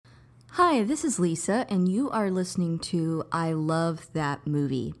Hi, this is Lisa, and you are listening to I Love That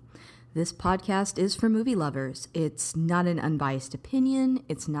Movie. This podcast is for movie lovers. It's not an unbiased opinion,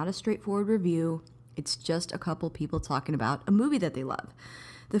 it's not a straightforward review, it's just a couple people talking about a movie that they love.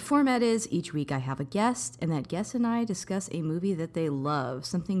 The format is each week I have a guest, and that guest and I discuss a movie that they love,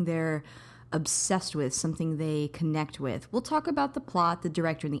 something they're obsessed with, something they connect with. We'll talk about the plot, the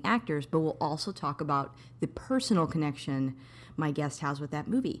director, and the actors, but we'll also talk about the personal connection my guest has with that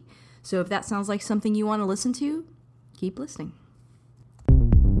movie. So if that sounds like something you want to listen to, keep listening.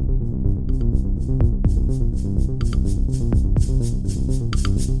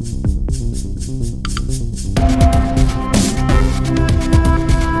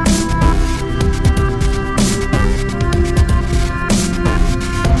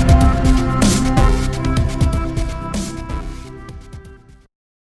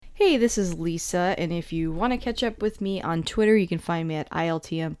 Hey, this is Lisa, and if you want to catch up with me on Twitter, you can find me at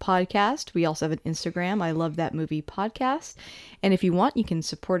ILTM Podcast. We also have an Instagram, I Love That Movie Podcast. And if you want, you can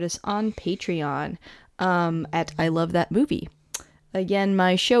support us on Patreon at I Love That Movie. Again,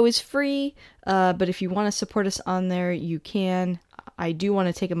 my show is free, but if you want to support us on there, you can. I do want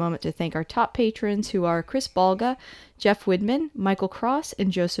to take a moment to thank our top patrons, who are Chris Balga, Jeff Widman, Michael Cross,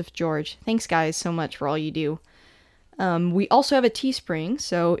 and Joseph George. Thanks, guys, so much for all you do. We also have a Teespring,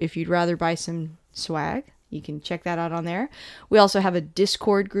 so if you'd rather buy some swag, you can check that out on there. We also have a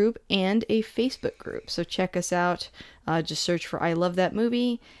Discord group and a Facebook group, so check us out. Just search for I Love That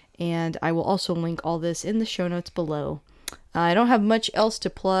Movie, and I will also link all this in the show notes below. I don't have much else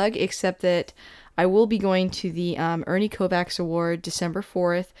to plug, except that I will be going to the Ernie Kovacs Award December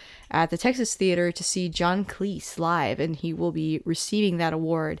 4th at the Texas Theater to see John Cleese live, and he will be receiving that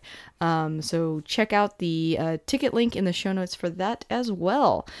award. So check out the ticket link in the show notes for that as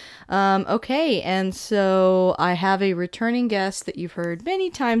well. Okay, and so I have a returning guest that you've heard many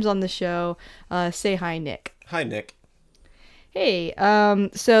times on the show. Say hi, Nick. Hi, Nick. Hey,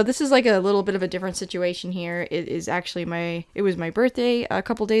 so this is like a little bit of a different situation here. It was my birthday a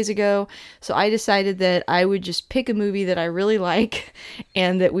couple days ago, so I decided that I would just pick a movie that I really like,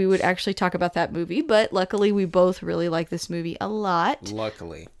 and that we would actually talk about that movie, but luckily we both really like this movie a lot.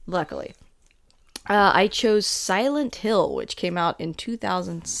 Luckily. I chose Silent Hill, which came out in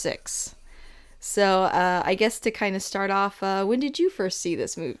 2006. So, I guess to kind of start off, when did you first see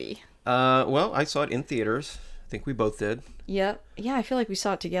this movie? Well, I saw it in theaters. I think we both did. Yep. Yeah, I feel like we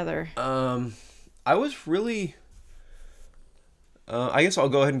saw it together. I was really... I guess I'll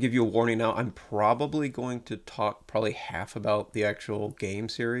go ahead and give you a warning now. I'm probably going to talk probably half about the actual game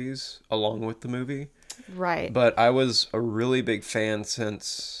series along with the movie. Right. But I was a really big fan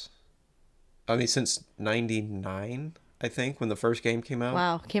since 99, I think, when the first game came out.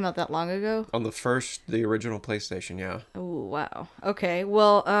 Wow, came out that long ago? On the original PlayStation, yeah. Oh, wow. Okay,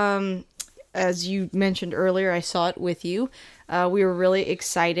 well, as you mentioned earlier, I saw it with you. We were really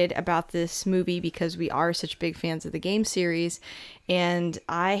excited about this movie because we are such big fans of the game series. And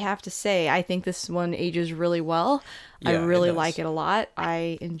I have to say, I think this one ages really well. Yeah, I really like it a lot.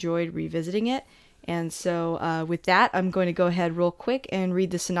 I enjoyed revisiting it. And so with that, I'm going to go ahead real quick and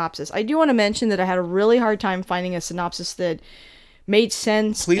read the synopsis. I do want to mention that I had a really hard time finding a synopsis that made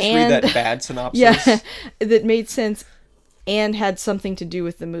sense. Please read that bad synopsis. Yeah, that made sense and had something to do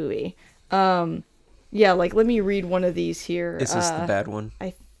with the movie. Yeah, like, let me read one of these here. Is this the bad one?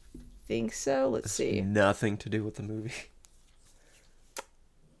 I think so. Let's see. Nothing to do with the movie.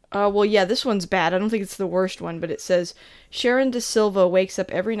 Well, yeah, this one's bad. I don't think it's the worst one, but it says, Sharon De Silva wakes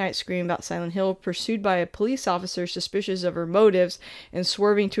up every night screaming about Silent Hill, pursued by a police officer suspicious of her motives, and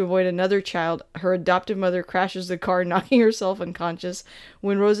swerving to avoid another child. Her adoptive mother crashes the car, knocking herself unconscious.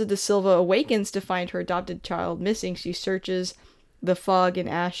 When Rosa De Silva awakens to find her adopted child missing, she searches the fog and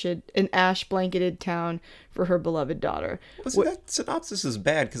ash-blanketed town for her beloved daughter. Well, see, that synopsis is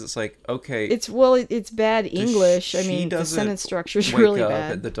bad because it's like, okay... It's bad English. I mean, the sentence structure's really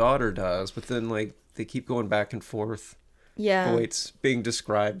bad. The daughter does, but then, like, they keep going back and forth. Yeah. The way it's being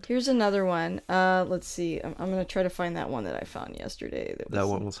described. Here's another one. Let's see. I'm going to try to find that one that I found yesterday. That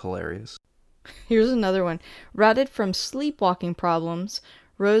one was hilarious. Here's another one. Routed from sleepwalking problems,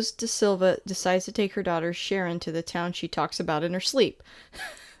 Rose De Silva decides to take her daughter Sharon to the town she talks about in her sleep,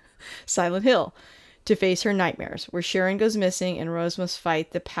 Silent Hill, to face her nightmares, where Sharon goes missing and Rose must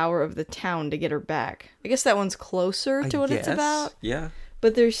fight the power of the town to get her back. I guess that one's closer to what it's about. Yeah.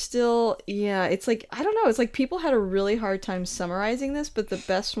 But there's still, yeah, it's like, I don't know, it's like people had a really hard time summarizing this, but the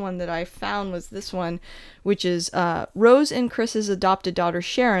best one that I found was this one, which is Rose and Chris's adopted daughter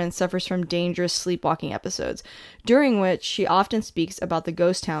Sharon suffers from dangerous sleepwalking episodes, during which she often speaks about the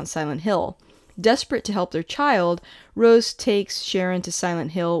ghost town Silent Hill. Desperate to help their child, Rose takes Sharon to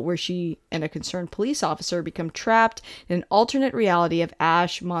Silent Hill, where she and a concerned police officer become trapped in an alternate reality of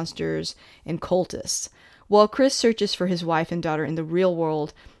ash, monsters, and cultists. While Chris searches for his wife and daughter in the real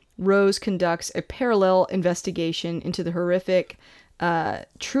world, Rose conducts a parallel investigation into the horrific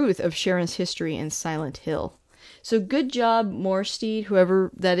truth of Sharon's history in Silent Hill. So good job, Morsteed,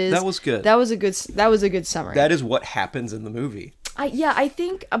 whoever that is. That was good. That was a good summary. That is what happens in the movie. I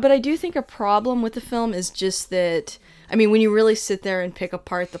think, but I do think a problem with the film is just that, I mean, when you really sit there and pick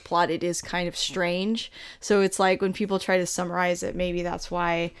apart the plot, it is kind of strange. So it's like when people try to summarize it, maybe that's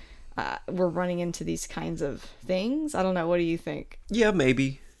why we're running into these kinds of things. I don't know. What do you think? Yeah,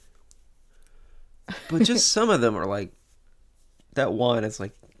 maybe. But just some of them are like, that one, it's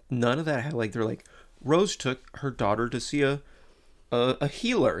like, none of that had, like, they're like, Rose took her daughter to see a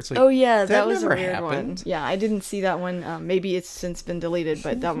healer. It's like, oh yeah, that was a never weird happened. one. Yeah, I didn't see that one. Maybe it's since been deleted,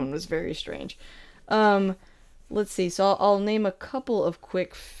 but that one was very strange. Let's see. So I'll name a couple of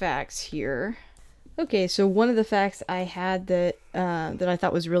quick facts here. Okay, so one of the facts I had that I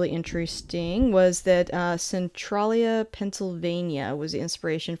thought was really interesting was that Centralia, Pennsylvania was the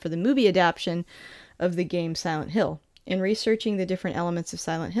inspiration for the movie adaptation of the game Silent Hill. In researching the different elements of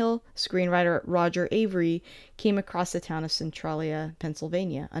Silent Hill, screenwriter Roger Avery came across the town of Centralia,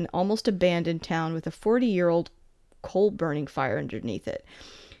 Pennsylvania, an almost abandoned town with a 40-year-old coal-burning fire underneath it.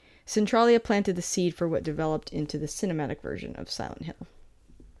 Centralia planted the seed for what developed into the cinematic version of Silent Hill.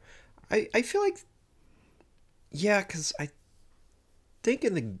 I feel like, yeah, because I think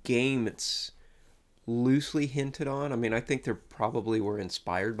in the game it's loosely hinted on. I mean, I think they probably were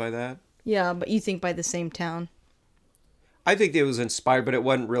inspired by that. Yeah, but you think by the same town? I think it was inspired, but it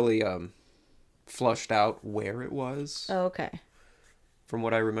wasn't really flushed out where it was. Oh, okay. From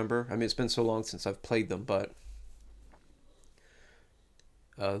what I remember. I mean, it's been so long since I've played them, but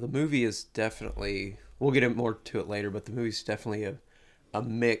the movie is definitely, we'll get more to it later, but the movie's definitely a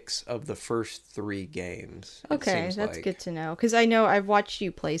mix of the first 3 games. Okay, that's good to know. Because I know I've watched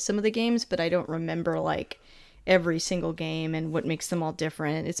you play some of the games, but I don't remember, like, every single game and what makes them all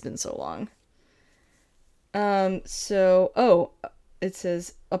different. It's been so long. It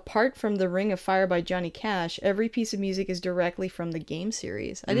says, apart from The Ring of Fire by Johnny Cash, every piece of music is directly from the game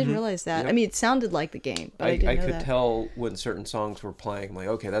series. I didn't realize that. Yep. I mean, it sounded like the game, but I didn't know that. I could tell when certain songs were playing. I'm like,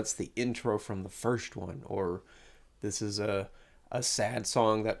 okay, that's the intro from the first one, or this is a sad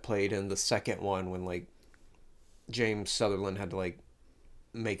song that played in the second one when, like, James Sutherland had to, like,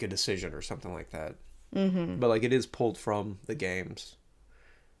 make a decision or something like that. Mm-hmm. But, like, it is pulled from the games.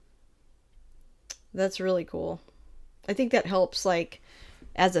 That's really cool. I think that helps, like,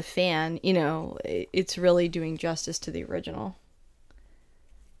 as a fan, you know, it's really doing justice to the original.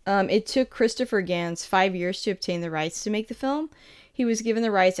 It took Christopher Gans 5 years to obtain the rights to make the film. He was given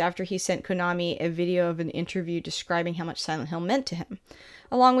the rights after he sent Konami a video of an interview describing how much Silent Hill meant to him.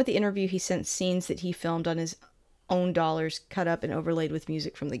 Along with the interview, he sent scenes that he filmed on his own dollars, cut up and overlaid with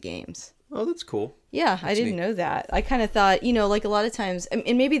music from the games. Oh, that's cool. Yeah, I didn't know that. I kind of thought, you know, like a lot of times, and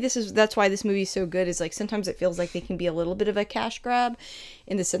maybe that's why this movie is so good, is like sometimes it feels like they can be a little bit of a cash grab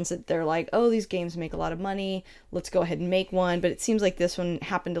in the sense that they're like, oh, these games make a lot of money, let's go ahead and make one. But it seems like this one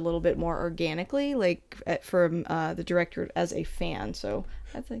happened a little bit more organically, like from the director as a fan. So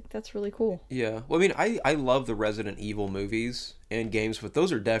I think that's really cool. Yeah. Well, I mean, I love the Resident Evil movies and games, but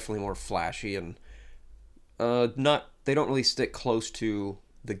those are definitely more flashy and they don't really stick close to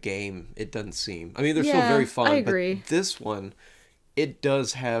the game, it doesn't seem. I mean, they're still very fun. I agree. But this one, it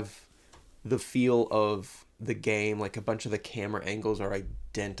does have the feel of the game. Like a bunch of the camera angles are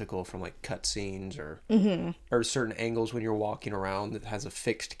identical from like cutscenes or certain angles when you're walking around that has a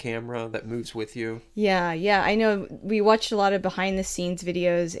fixed camera that moves with you. Yeah. I know we watched a lot of behind the scenes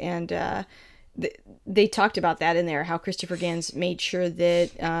videos and they talked about that in there, how Christopher Gans made sure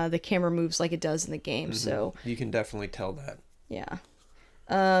that the camera moves like it does in the game. Mm-hmm. So you can definitely tell that. Yeah.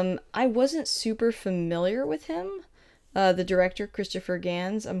 I wasn't super familiar with him, the director, Christopher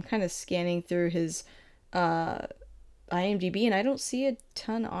Gans. I'm kind of scanning through his IMDb, and I don't see a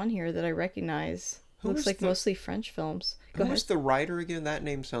ton on here that I recognize. Looks like mostly French films. Who was the writer again? That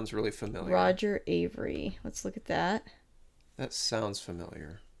name sounds really familiar. Roger Avery. Let's look at that. That sounds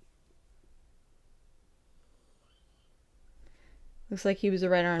familiar. Looks like he was a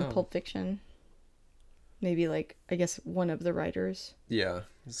writer on Pulp Fiction. Maybe, like, I guess one of the writers. Yeah,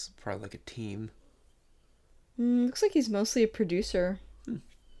 it's probably like a team. Looks like he's mostly a producer.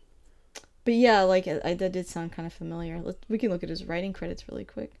 But yeah, like, that did sound kind of familiar. We can look at his writing credits really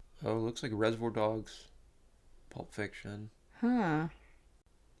quick. Oh, it looks like Reservoir Dogs, Pulp Fiction. Huh.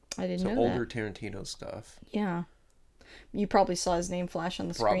 I didn't know that. Older Tarantino stuff. Yeah. You probably saw his name flash on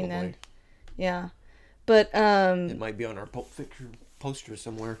the screen then. Yeah. But It might be on our Pulp Fiction poster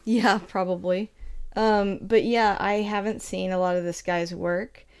somewhere. yeah, probably. But yeah, I haven't seen a lot of this guy's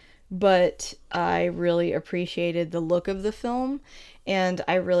work, but I really appreciated the look of the film, and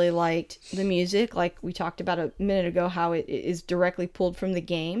I really liked the music, like we talked about a minute ago, how it is directly pulled from the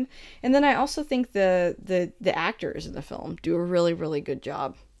game. And then I also think the actors in the film do a really, really good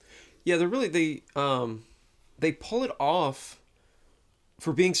job. Yeah, they pull it off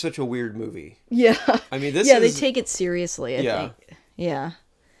for being such a weird movie. Yeah. I mean, this Yeah, they is take it seriously, I yeah. think. Yeah.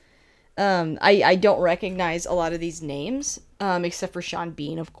 I don't recognize a lot of these names, except for Sean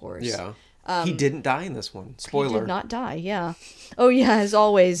Bean, of course. Yeah. He didn't die in this one. He Spoiler. did not die. Yeah. Oh yeah. As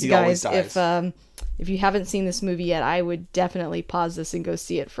always, He always guys. dies. If you haven't seen this movie yet, I would definitely pause this and go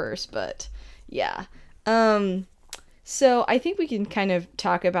see it first. But yeah. So I think we can kind of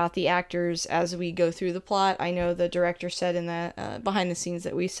talk about the actors as we go through the plot. I know the director said in the behind the scenes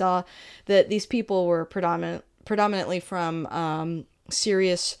that we saw that these people were predominantly from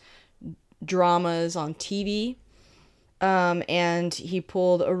serious dramas on TV. And he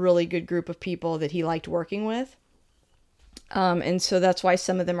pulled a really good group of people that he liked working with. And so that's why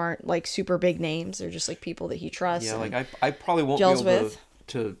some of them aren't like super big names. They're just like people that he trusts. Yeah, and like I probably won't be gels able with.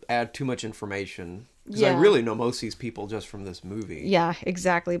 to add too much information because Yeah. I really know most of these people just from this movie. Yeah,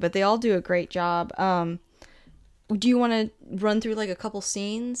 exactly. But they all do a great job. Do you want to run through like a couple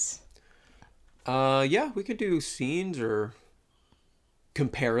scenes? Yeah, we could do scenes or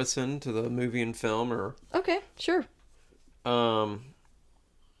comparison to the movie and film or Okay, sure. um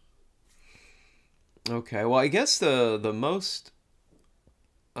okay, well I guess the most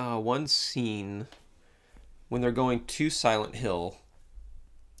one scene when they're going to Silent Hill,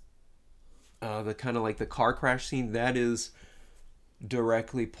 the kind of like the car crash scene, that is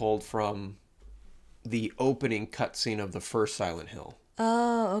directly pulled from the opening cutscene of the first Silent Hill.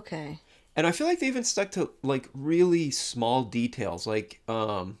 Oh, okay. And I feel like they even stuck to like really small details. Like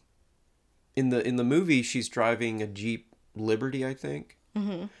in the movie she's driving a Jeep Liberty, I think.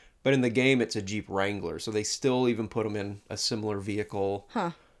 Mm-hmm. But in the game it's a Jeep Wrangler, so they still even put them in a similar vehicle.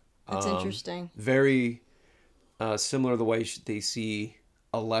 Huh. That's interesting. Very similar to the way they see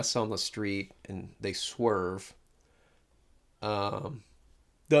Alessa on the street and they swerve.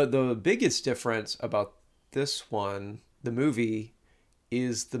 The biggest difference about this one, the movie,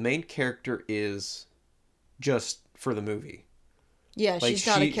 is the main character is just for the movie. Yeah, Like, she's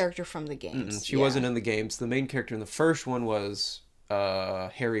not a she- character from the games. She wasn't in the games. The main character in the first one was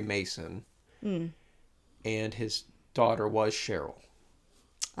Harry Mason, and his daughter was Cheryl.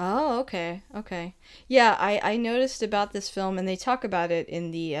 Oh, okay, okay. Yeah, I noticed about this film, and they talk about it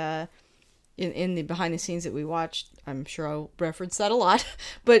in the in the behind the scenes that we watched. I'm sure I'll reference that a lot,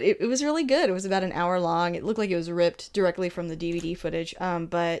 but it was really good. It was about an hour long. It looked like it was ripped directly from the DVD footage,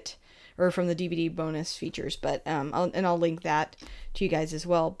 or from the DVD bonus features. But I'll link that to you guys as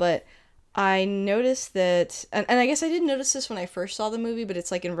well. But I noticed that, and I guess I didn't notice this when I first saw the movie, but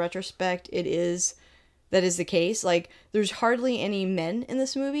it's like in retrospect, that is the case. Like, there's hardly any men in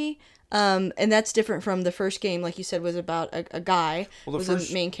this movie. And that's different from the first game, like you said, was about a guy. Well, was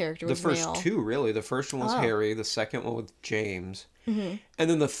the main character was the first male. two, really. The first one was Harry. The second one was James. And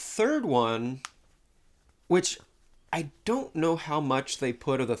then the third one, which I don't know how much they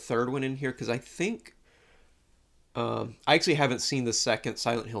put of the third one in here, because I think I actually haven't seen the second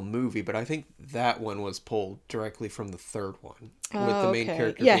Silent Hill movie, but I think that one was pulled directly from the third one, with the main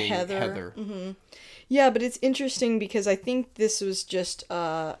character being Heather. Yeah, but it's interesting because I think this was just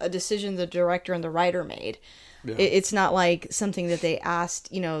a decision the director and the writer made. Yeah. It's not like something that they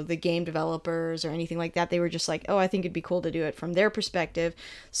asked, the game developers or anything like that. They were just like, oh, I think it'd be cool to do it from their perspective.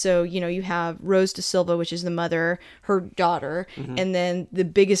 So, you have Rose De Silva, which is the mother, her daughter, and then the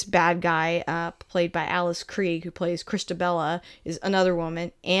biggest bad guy, played by Alice Krige, who plays Christabella, is another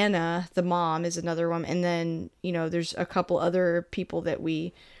woman. Anna, the mom, is another woman. And then, there's a couple other people that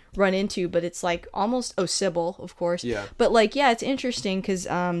we run into, but it's like almost, Sybil, of course. Yeah. But like, yeah, it's interesting because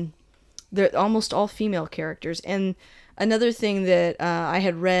they're almost all female characters. And another thing that I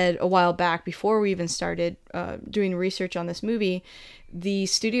had read a while back before we even started doing research on this movie, the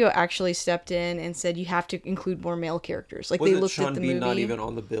studio actually stepped in and said you have to include more male characters. Like, they looked Sean at the Bean movie. not even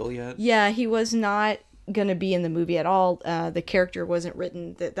on the bill yet? Yeah, he was not gonna be in the movie at all. The character wasn't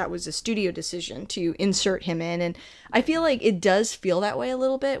written. That was a studio decision to insert him in, and I feel like it does feel that way a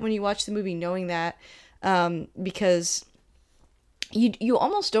little bit when you watch the movie, knowing that, because you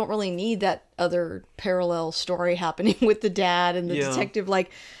almost don't really need that other parallel story happening with the dad and the detective.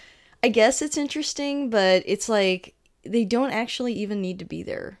 Like, I guess it's interesting, but it's like they don't actually even need to be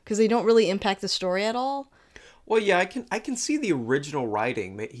there because they don't really impact the story at all. Well, yeah, I can see the original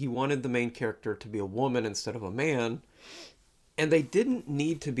writing. He wanted the main character to be a woman instead of a man, and they didn't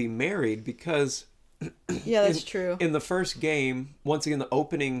need to be married because Yeah, in that's true. in the first game, once again, the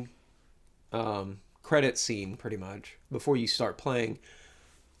opening credit scene, pretty much before you start playing,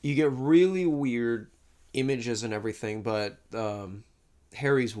 you get really weird images and everything. But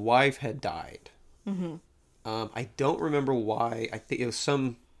Harry's wife had died. I don't remember why. I think it was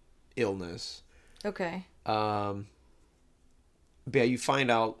some illness. Okay. Um, but yeah, you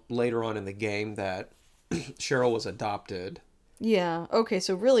find out later on in the game that Cheryl was adopted, Yeah. Okay.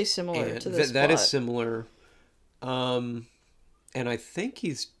 So really similar and to this that is plot. similar. Um, and I think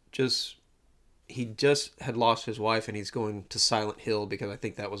he just had lost his wife, and he's going to Silent Hill because I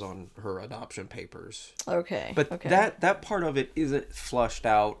think that was on her adoption papers. Okay. But Okay. that part of it isn't flushed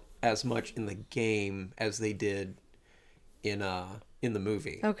out as much in the game as they did in the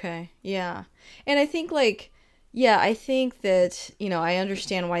movie. Okay. Yeah. And I think like yeah, I think that, I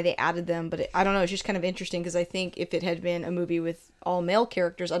understand why they added them, but I don't know, it's just kind of interesting because I think if it had been a movie with all male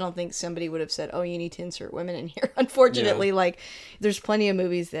characters, I don't think somebody would have said, "Oh, you need to insert women in here." Unfortunately, Yeah. like there's plenty of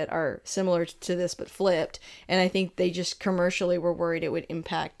movies that are similar to this but flipped, and I think they just commercially were worried it would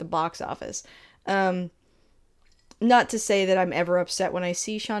impact the box office. Not to say that I'm ever upset when I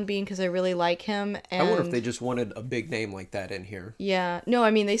see Sean Bean because I really like him I wonder if and they just wanted a big name like that in here. yeah. No, I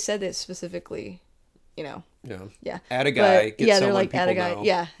mean they said that specifically, you know. Yeah. Yeah. Add a guy, But get yeah, they're someone like add a people guy. know.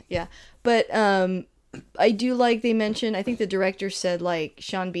 Yeah, yeah. But I do like they mentioned, I think the director said like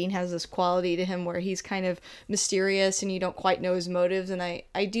Sean Bean has this quality to him where he's kind of mysterious and you don't quite know his motives, and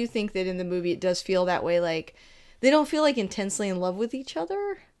I do think that in the movie it does feel that way, like they don't feel like intensely in love with each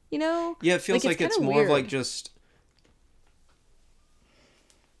other, you know? Yeah, it feels like it's kinda more of like weird. just.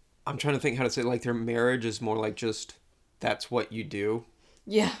 I'm trying to think how to say it, like their marriage is more like just that's what you do.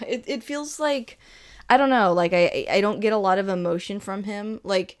 Yeah, it feels like I don't know, like I don't get a lot of emotion from him.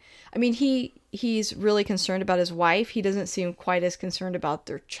 Like I mean he's really concerned about his wife. He doesn't seem quite as concerned about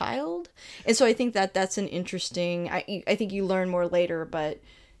their child. And so I think that that's an interesting I think you learn more later, but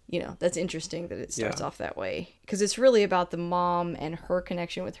that's interesting that it starts Yeah. off that way because it's really about the mom and her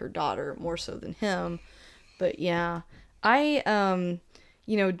connection with her daughter more so than him. But yeah, I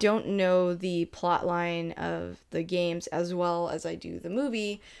don't know the plot line of the games as well as I do the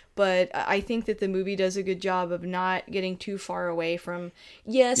movie, but I think that the movie does a good job of not getting too far away from,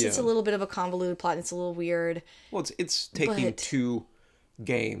 yes, it's a Yeah. little bit of a convoluted plot, and it's a little weird, Well, it's taking but two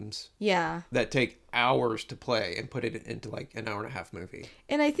games yeah. that take hours to play and put it into like an hour and a half movie.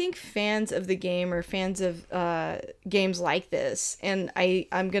 And I think fans of the game or fans of games like this, and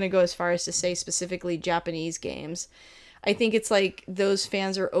I'm going to go as far as to say specifically Japanese games, I think it's like those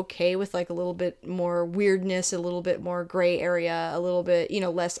fans are okay with like a little bit more weirdness, a little bit more gray area, a little bit,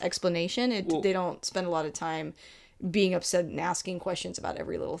 less explanation. Well, They don't spend a lot of time being upset and asking questions about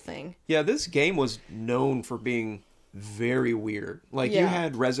every little thing. yeah, this game was known for being very weird. Like you Yeah.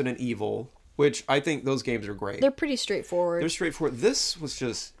 had Resident Evil, which I think those games are great. They're pretty straightforward. They're straightforward. This was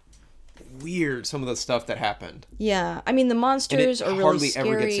just weird. Some of the stuff that happened, Yeah. I mean, the and monsters it are really hardly scary.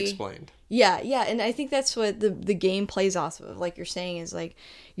 ever gets explained. Yeah, yeah, and I think that's what the game plays off of. Like you're saying, is like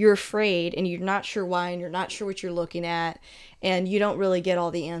you're afraid and you're not sure why and you're not sure what you're looking at, and you don't really get all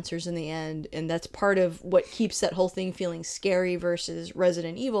the answers in the end. And that's part of what keeps that whole thing feeling scary versus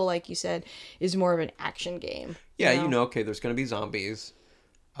Resident Evil, like you said, is more of an action game. Yeah, okay, there's going to be zombies.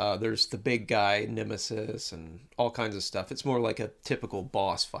 There's the big guy, Nemesis, and all kinds of stuff. It's more like a typical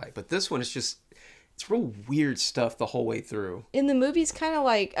boss fight. But this one is just, it's real weird stuff the whole way through. In the movies, kind of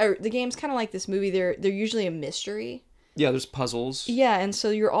like, or the game's kind of like this movie. They're usually a mystery. Yeah, there's puzzles. Yeah, and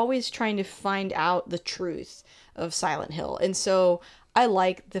so you're always trying to find out the truth of Silent Hill. And so I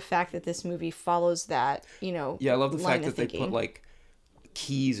like the fact that this movie follows that, Yeah, I love the line fact of that they put thinking. like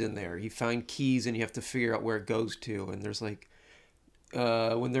keys in there. You find keys and you have to figure out where it goes to. And there's like,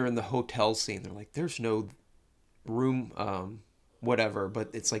 when they're in the hotel scene, they're like, there's no room, whatever, but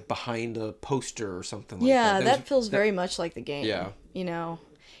it's like behind a poster or something like Yeah, that. that feels very much like the game. Yeah.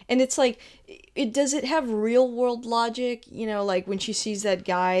 And it's like it have real world logic, like when she sees that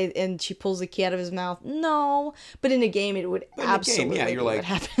guy and she pulls the key out of his mouth. No, but in a game it would In the game, absolutely yeah, be you're what like,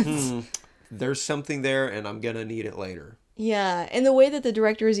 happens. there's something there and I'm gonna need it later. Yeah, and the way that the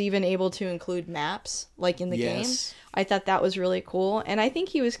director is even able to include maps, like in the game, Yes. I thought that was really cool. And I think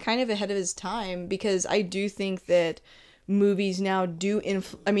he was kind of ahead of his time because I do think that movies now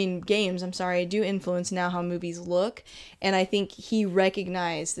games, I'm sorry, do influence now how movies look. And I think he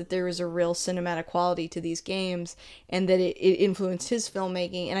recognized that there was a real cinematic quality to these games and that it influenced his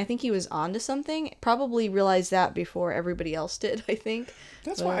filmmaking. And I think he was onto something. Probably realized that before everybody else did, I think.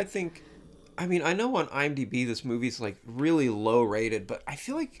 That's But- why I think I mean, I know on IMDb this movie's like really low rated, but I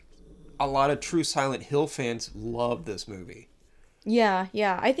feel like a lot of true Silent Hill fans love this movie. Yeah,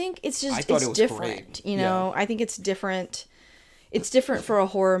 yeah. I think it's I just thought it's it was great. different, you Yeah. know. I think it's different. It's different for a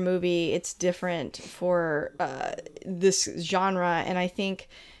horror movie. It's different for this genre, and I think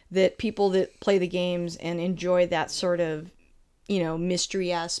that people that play the games and enjoy that sort of, you know,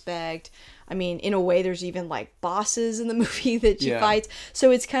 mystery aspect. I mean, in a way, there's even like bosses in the movie that she Yeah. fights.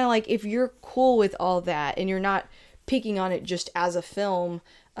 So it's kind of like if you're cool with all that and you're not picking on it just as a film,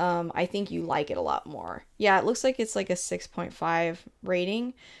 I think you like it a lot more. Yeah, it looks like it's like a 6.5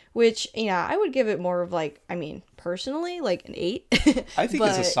 rating, which, yeah, I would give it more of like, I mean, personally, like an 8. I think it's a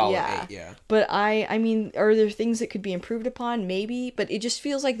But solid yeah. 8, yeah. But I mean, are there things that could be improved upon? Maybe, but it just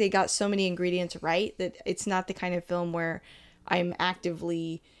feels like they got so many ingredients right that it's not the kind of film where I'm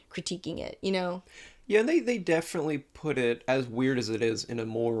actively critiquing it, you know? Yeah, and they definitely put it, as weird as it is, in a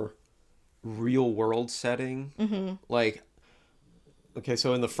more real world setting. Mm-hmm. Like, okay,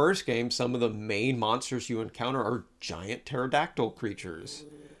 so in the first game, some of the main monsters you encounter are giant pterodactyl creatures.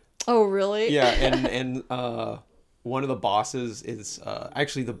 Oh, really? Yeah, and one of the bosses is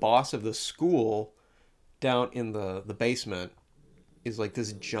actually the boss of the school down in the basement is like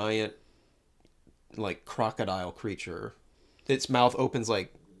this giant like crocodile creature. Its mouth opens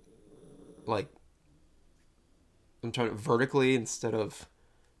like I'm trying to vertically instead of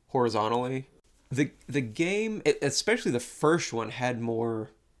horizontally. The game, especially the first one, had more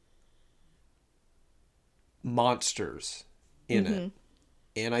monsters in it.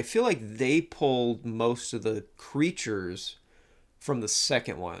 And I feel like they pulled most of the creatures from the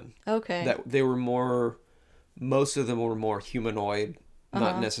second one. Okay. That they were more, most of them were more humanoid,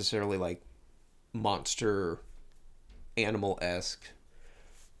 not necessarily like monster animal esque.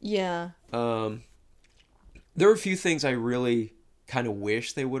 Yeah. There were a few things I really kind of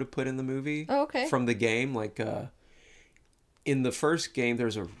wish they would have put in the movie Oh, okay. from the game. Like in the first game,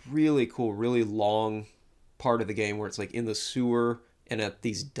 there's a really cool, really long part of the game where it's like in the sewer and at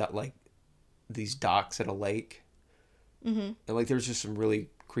these like these docks at a lake, and like there's just some really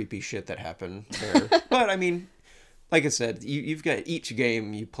creepy shit that happened there. But I mean, like I said, you've got each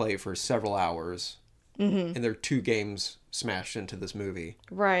game you play for several hours, and there are two games smashed into this movie.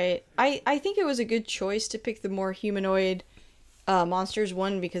 Right. I think it was a good choice to pick the more humanoid monsters.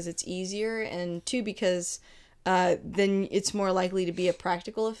 One, because it's easier, and two, because then it's more likely to be a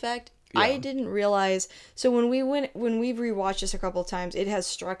practical effect. Yeah. I didn't realize. So when we've rewatched this a couple of times, it has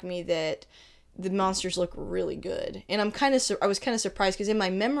struck me that the monsters look really good, and I was kind of surprised because in my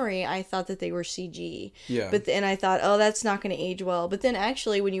memory I thought that they were CG. Yeah. But then I thought, oh, that's not going to age well. But then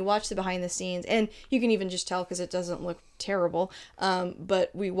actually, when you watch the behind the scenes, and you can even just tell because it doesn't look terrible.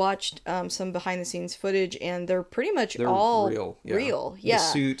 But we watched some behind the scenes footage, and they're pretty much They're all real. Yeah. real. Yeah. The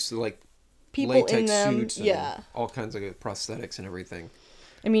suits, like People latex in them. suits, and Yeah. all kinds of prosthetics and everything.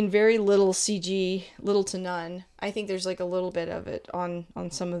 I mean, very little CG, little to none. I think there's like a little bit of it on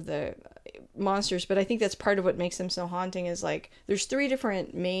some of the monsters, but I think that's part of what makes them so haunting is like there's three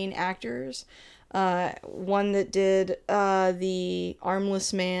different main actors. One that did the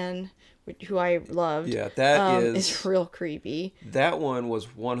Armless Man, who I loved. Yeah, that is real creepy. That one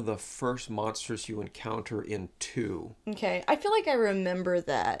was one of the first monsters you encounter in 2. Okay, I feel like I remember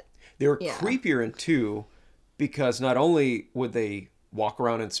that. They were Yeah. creepier in 2 because not only would they walk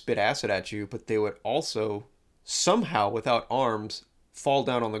around and spit acid at you, but they would also somehow, without arms, fall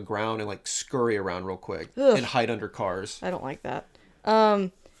down on the ground and like scurry around real quick Ugh. and hide under cars. I don't like that.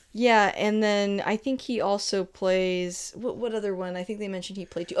 Yeah, and then I think he also plays what other one? I think they mentioned he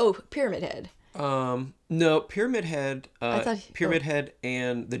played too. Oh, Pyramid Head. No, Pyramid Head, thought- Pyramid Head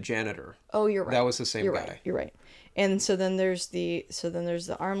and the janitor. Oh, you're right. That was the same You're guy. right. You're right. And so then there's the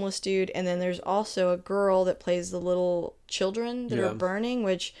armless dude, and then there's also a girl that plays the little children that Yeah. are burning,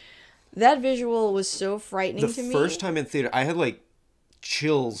 which that visual was so frightening The to me. first time in theater, I had like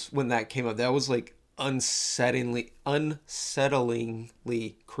chills when that came up. That was like unsettlingly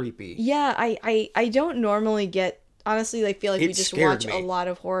creepy. Yeah, I don't normally get, honestly, I feel like we It just scared watch me. a lot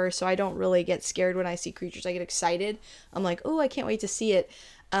of horror, so I don't really get scared when I see creatures. I get excited. I'm like, oh, I can't wait to see it.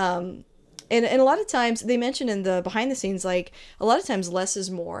 And a lot of times they mention in the behind the scenes, like a lot of times less is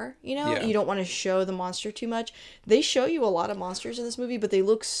more, you know. Yeah. You don't want to show the monster too much. They show you a lot of monsters in this movie, but they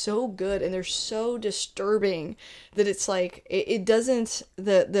look so good and they're so disturbing that it's like it doesn't,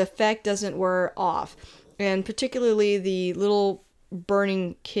 the effect doesn't wear off. And particularly the little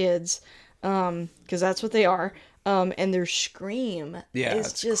burning kids, because that's what they are. And their scream Yeah, is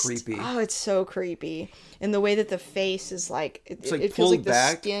it's just, creepy. oh, it's so creepy. And the way that the face is like, It's like it feels like pulled the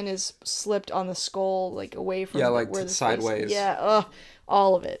back. skin is slipped on the skull, like away Yeah, from like where the sideways. face. Yeah,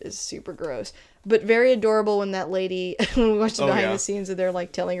 all of it is super gross. But very adorable when that lady, when we watch the Oh, behind yeah. the scenes, and they're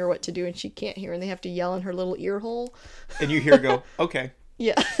like telling her what to do and she can't hear and they have to yell in her little ear hole. And you hear go, okay.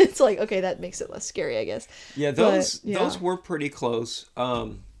 Yeah, it's like, okay, that makes it less scary, I guess. Yeah, But, those were pretty close.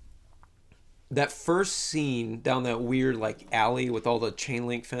 That first scene down that weird like alley with all the chain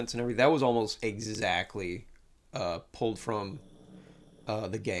link fence and everything, that was almost exactly pulled from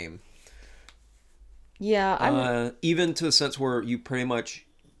the game. Yeah, Even to the sense where you pretty much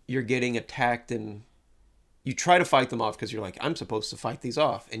you're getting attacked and you try to fight them off because you're like, I'm supposed to fight these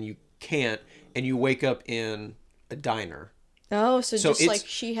off, and you can't, and you wake up in a diner. oh, so So just it's like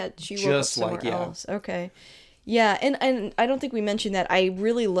she woke up just somewhere like, yeah. else. Okay. Yeah, and I don't think we mentioned that. I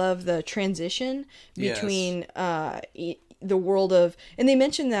really love the transition Yes. between the world of, and they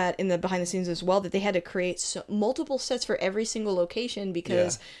mentioned that in the behind the scenes as well, that they had to create multiple sets for every single location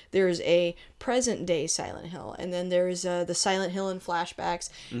because Yeah. there's a present day Silent Hill, and then there's the Silent Hill in flashbacks,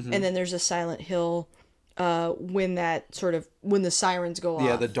 Mm-hmm. and then there's a Silent Hill when the sirens go off.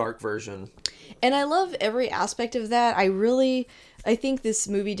 Yeah, the dark version. And I love every aspect of that. I think this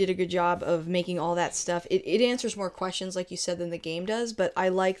movie did a good job of making all that stuff. It answers more questions, like you said, than the game does. But I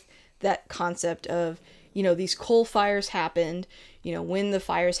like that concept of, these coal fires happened. When the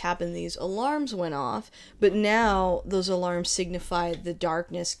fires happened, these alarms went off. But now those alarms signify the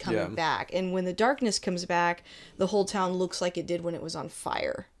darkness coming Yeah. back. And when the darkness comes back, the whole town looks like it did when it was on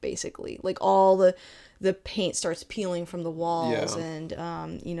fire, basically. Like all the paint starts peeling from the walls, Yeah. and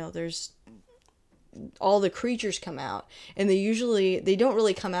there's all the creatures come out, and they don't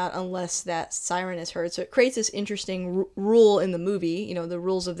really come out unless that siren is heard. So it creates this interesting rule in the movie. The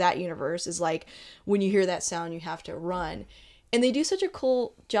rules of that universe is like, when you hear that sound, you have to run. And they do such a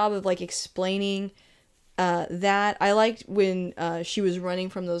cool job of like explaining that. I liked when she was running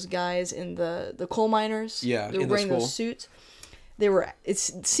from those guys in the coal miners. Yeah, they were in the wearing school. those suits.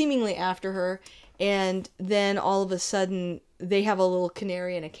 It's seemingly after her, and then all of a sudden they have a little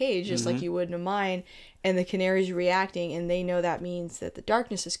canary in a cage, just like you would in a mine, and the canary's reacting, and they know that means that the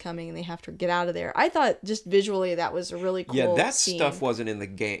darkness is coming and they have to get out of there. I thought just visually that was a really cool Yeah, that scene. stuff wasn't in the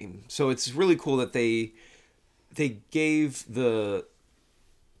game, so it's really cool that they gave the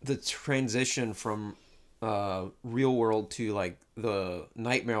transition from real world to like the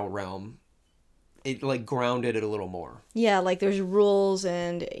nightmare realm. It like grounded it a little more. Yeah, like there's rules,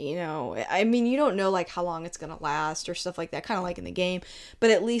 and I mean, you don't know like how long it's gonna last or stuff like that, kind of like in the game,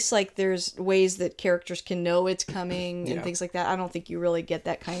 but at least like there's ways that characters can know it's coming and Yeah. things like that. I don't think you really get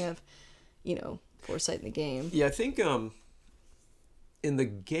that kind of foresight in the game. Yeah, I think in the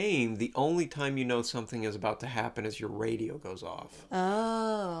game, the only time you know something is about to happen is your radio goes off.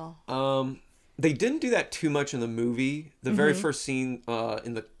 Oh. They didn't do that too much in the movie. The very first scene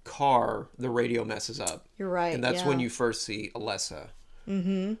in the car, the radio messes up. You're right. And that's yeah. when you first see Alessa.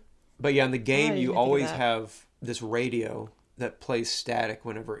 Mm-hmm. But yeah, in the I game, didn't you think of always that. have this radio that plays static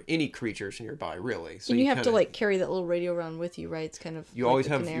whenever any creature's nearby, really. So And you have to kinda- like carry that little radio around with you, right? It's kind of You like always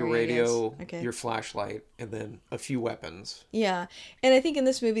the have your canary, I guess. radio, Okay. your flashlight, and then a few weapons. Yeah, and I think in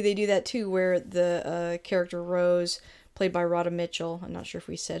this movie they do that too, where the character Rose, played by Rhoda Mitchell, I'm not sure if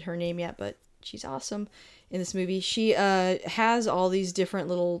we said her name yet, but she's awesome in this movie. She has all these different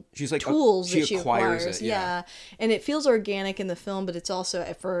little She's like tools she that she acquires acquires. it, yeah. And it feels organic in the film, but it's also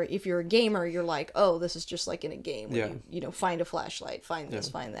if you're a gamer, you're like, oh, this is just like in a game. When Yeah. you find a flashlight, find this,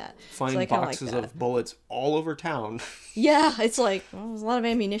 find that. Find So I kinda boxes like that. of bullets all over town. Yeah, it's like, well, there's a lot of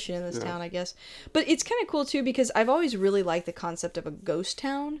ammunition in this town, I guess. But it's kind of cool too because I've always really liked the concept of a ghost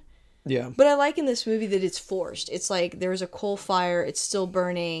town. Yeah. But I like in this movie that it's forced. It's like there's a coal fire, it's still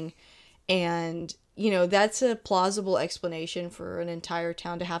burning, and that's a plausible explanation for an entire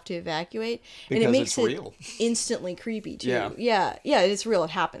town to have to evacuate. And it Because makes it's it real. instantly creepy too. Yeah. Yeah, it's real, it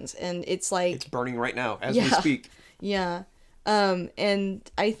happens. And it's like It's burning right now as we Yeah. speak. yeah.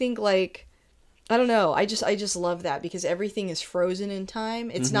 And I think like I don't know. I just love that because everything is frozen in time.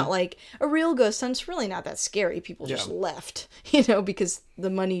 It's not like a real ghost town. It's really not that scary. People just Yeah. left, because the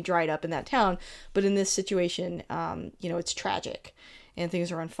money dried up in that town. But in this situation, it's tragic and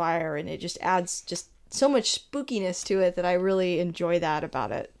things are on fire, and it just adds just so much spookiness to it that I really enjoy that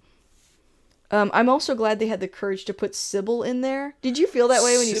about it. I'm also glad they had the courage to put Sybil in there. Did you feel that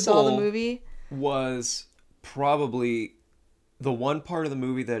way when you saw the Sybil movie? Was probably the one part of the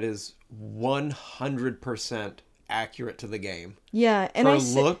movie that is 100% accurate to the game. Yeah, and Her I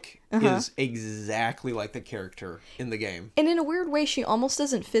look is exactly like the character in the game. And in a weird way, she almost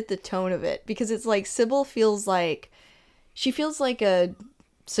doesn't fit the tone of it, because it's like Sybil feels like a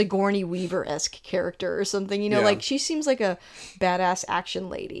Sigourney Weaver-esque character or something, Yeah. like she seems like a badass action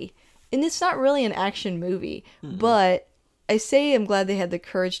lady. And it's not really an action movie, but I say I'm glad they had the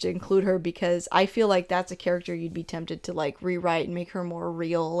courage to include her, because I feel like that's a character you'd be tempted to like rewrite and make her more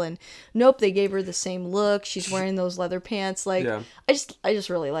real. And nope, they gave her the same look. She's wearing those leather pants. Like, Yeah. I just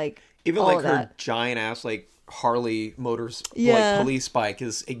really like Even all like of her that. giant ass like Harley motors Yeah. like police bike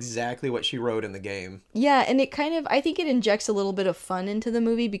is exactly what she rode in the game. Yeah, and it kind of, I think it injects a little bit of fun into the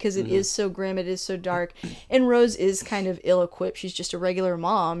movie, because it is so grim, it is so dark, and Rose is kind of ill-equipped. She's just a regular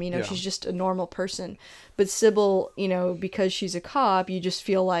mom, Yeah. she's just a normal person. But Sybil, because she's a cop, you just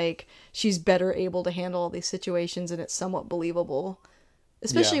feel like she's better able to handle all these situations, and it's somewhat believable.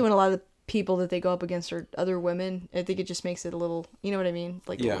 Especially Yeah. when a lot of the people that they go up against are other women. I think it just makes it a little, you know what I mean?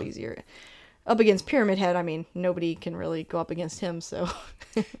 Like, a little Yeah. easier. Up against Pyramid Head, I mean, nobody can really go up against him, so...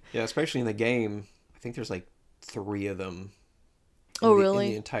 Yeah, especially in the game. I think there's like 3 of them. Oh, In really?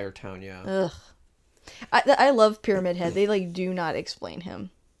 the entire town, yeah. Ugh. I love Pyramid Head. They like do not explain him.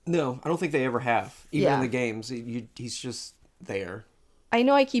 No, I don't think they ever have. Even Yeah. in the games, he's just there. I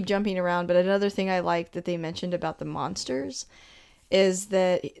know I keep jumping around, but another thing I like that they mentioned about the monsters is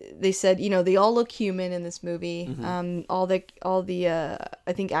that they said, they all look human in this movie. All the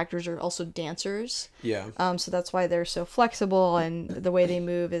I think actors are also dancers. Yeah. So that's why they're so flexible, and the way they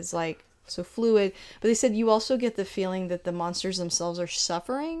move is like so fluid. But they said you also get the feeling that the monsters themselves are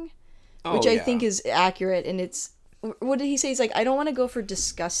suffering, which I think is accurate. And it's, what did he say? He's like, I don't want to go for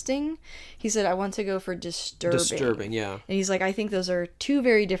disgusting. He said, I want to go for disturbing. Disturbing, yeah. And he's like, I think those are two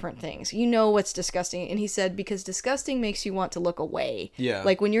very different things. You know what's disgusting. And he said, because disgusting makes you want to look away. Yeah.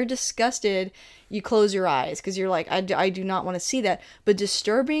 Like when you're disgusted, you close your eyes because you're like, I do not want to see that. But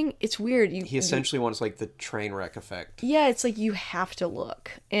disturbing, it's weird. He essentially wants like the train wreck effect. Yeah, it's like you have to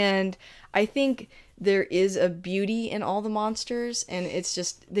look. And I think there is a beauty in all the monsters, and it's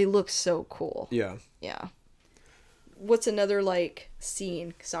just, they look so cool. Yeah. Yeah. What's another like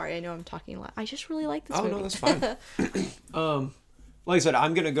scene? Sorry, I know I'm talking a lot. I just really like this movie. Oh no, that's fine. Like I said,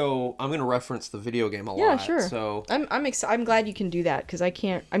 I'm gonna reference the video game a lot. Yeah, sure. So I'm glad you can do that, because I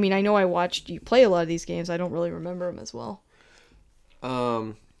can't. I mean, I know I watched you play a lot of these games. I don't really remember them as well.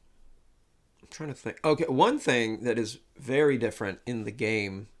 I'm trying to think. Okay, one thing that is very different in the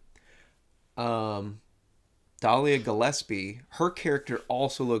game, Dahlia Gillespie, her character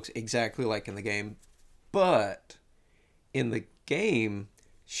also looks exactly like in the game, but in the game,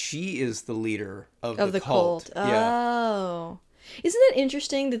 she is the leader of the cult. Oh. Isn't it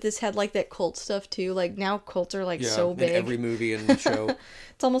interesting that this had like that cult stuff too? Like now cults are like so big. In every movie and show.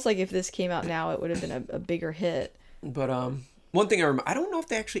 It's almost like if this came out now, it would have been a bigger hit. But one thing I remember, I don't know if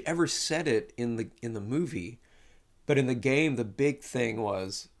they actually ever said it in the movie, but in the game, the big thing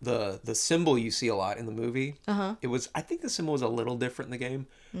was the symbol you see a lot in the movie. It was, I think the symbol was a little different in the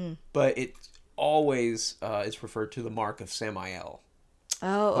game, but it always is referred to the mark of Samael.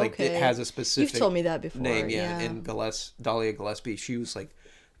 Oh, Like okay. it has a specific You've told me that before. name, yeah. And Dahlia Gillespie, she was like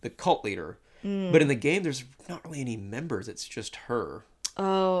the cult leader. But in the game, there's not really any members. It's just her.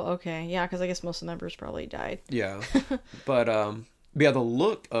 Oh, okay. Yeah, because I guess most of the members probably died. Yeah. But yeah, the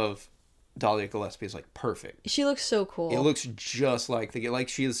look of Dahlia Gillespie is like perfect. She looks so cool. It looks just like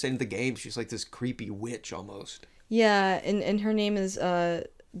she is in the game. She's like this creepy witch almost. Yeah, and her name is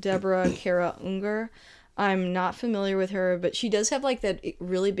Deborah Kara Unger. I'm not familiar with her, but she does have like that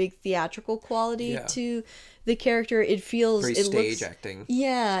really big theatrical quality to the character. It feels Very stage acting.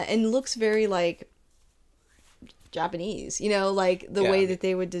 Yeah, and looks very like Japanese, like the way that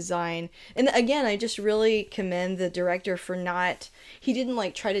they would design. And again, I just really commend the director for he didn't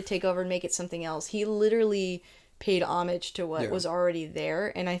like try to take over and make it something else. He literally paid homage to what was already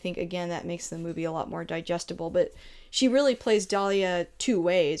there. And I think, again, that makes the movie a lot more digestible. But she really plays Dahlia two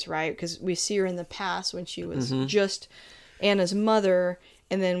ways, right? Because we see her in the past when she was just Anna's mother.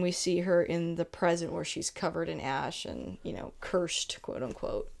 And then we see her in the present where she's covered in ash and, cursed, quote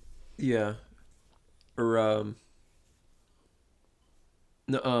unquote. Yeah. Or,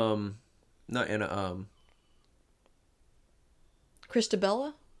 no, not Anna,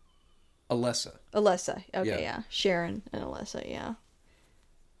 Christabella? Alessa. Okay, yeah. Sharon and Alessa, yeah.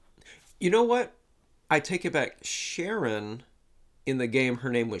 You know what? I take it back. Sharon, in the game, her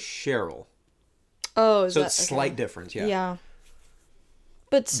name was Cheryl. Oh, so it's slight difference, yeah. Yeah.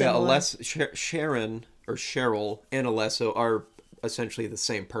 But similar. Sharon, or Cheryl, and Alessa are essentially the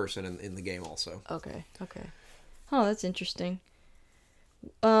same person in the game also. Okay. Oh, that's interesting.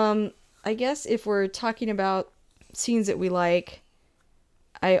 I guess if we're talking about scenes that we like,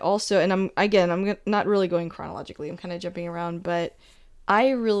 I also, and I'm not really going chronologically. I'm kind of jumping around, but I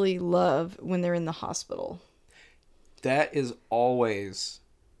really love when they're in the hospital. That is always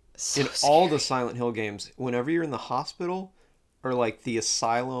So in scary. all the Silent Hill games. Whenever you're in the hospital or like the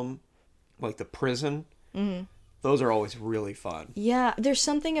asylum, like the prison, those are always really fun. Yeah, there's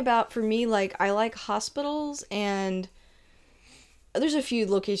something about, for me, like I like hospitals, and there's a few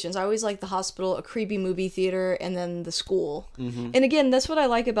locations. I always like the hospital, a creepy movie theater, and then the school. And again, that's what I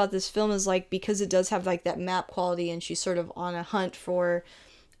like about this film, is like, because it does have like that map quality, and she's sort of on a hunt for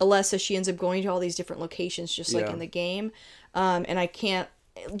Alessa. She ends up going to all these different locations, just like Yeah. in the game. And I can't,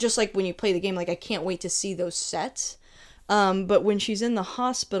 just like when you play the game, like I can't wait to see those sets. But when she's in the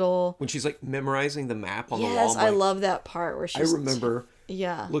hospital, When she's like memorizing the map on the wall, yes, I'm I like, love that part where I she's remember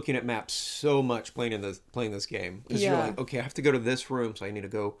yeah. looking at maps so much playing this game because you're Yeah. like, okay, I have to go to this room, so I need to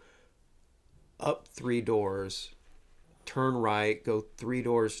go up 3 doors, turn right, go 3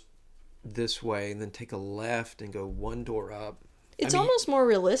 doors this way, and then take a left and go 1 door up. It's I mean, almost more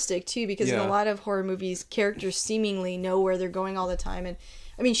realistic too, because in a Yeah. lot of horror movies, characters seemingly know where they're going all the time, and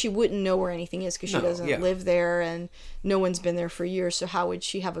I mean, she wouldn't know where anything is because she No, doesn't yeah. live there, and no one's been there for years. So how would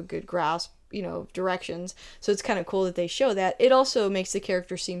she have a good grasp, of directions? So it's kind of cool that they show that. It also makes the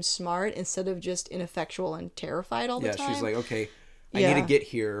character seem smart instead of just ineffectual and terrified all the Yeah, time. she's like, okay, I Yeah. need to get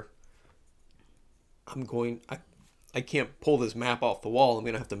here. I can't pull this map off the wall. I'm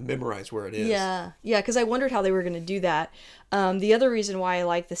gonna have to memorize where it is. Yeah, yeah, because I wondered how they were going to do that. The other reason why I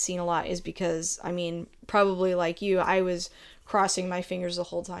like the scene a lot is because, I mean, probably like you, I was crossing my fingers the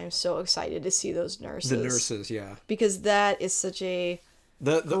whole time, so excited to see those nurses. The nurses, yeah. Because that is such a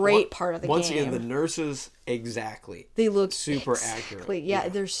The great part of the once game. again, the nurses, exactly. they look Super exactly, accurate. yeah, Yeah.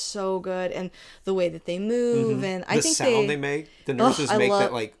 they're so good, and the way that they move, and I The think sound they make, the nurses I make love-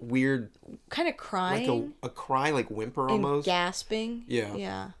 that like weird, kind of like crying a cry, like whimper and almost. gasping.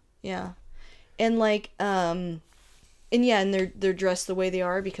 Yeah. Yeah, and like and yeah, and they're dressed the way they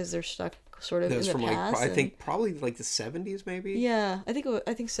are because they're stuck sort of That was in the from like past. I and- think probably like the 70s maybe. Yeah, I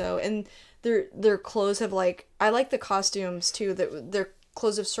think so. And their clothes have like, I like the costumes too. That their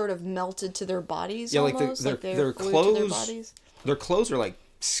clothes have sort of melted to their bodies. Yeah, like almost, their they're glued to clothes. their bodies. Their clothes are like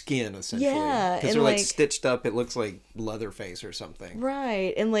skin essentially. Yeah, because and, they're like like- stitched up. It looks like Leatherface or something.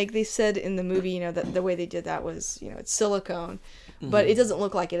 Right, and like they said in the movie, that the way they did that was, it's silicone, Mm-hmm. but it doesn't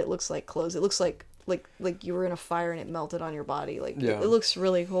look like it. It looks like clothes. It looks like you were in a fire and it melted on your body. Like Yeah. it looks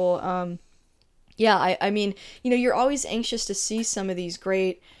really cool. Yeah, I mean, you're always anxious to see some of these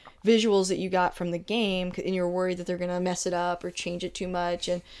great visuals that you got from the game, and you're worried that they're going to mess it up or change it too much,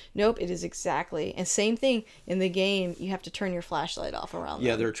 and nope, it is exactly. And same thing in the game, you have to turn your flashlight off around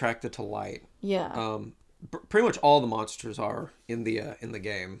Yeah, them. they're attracted to light. Yeah. Pretty much all the monsters are in the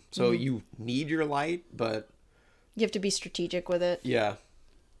game. So Mm-hmm. you need your light, but You have to be strategic with it. yeah.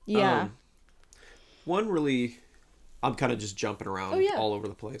 Yeah. One really, I'm kind of just jumping around Oh, yeah. all over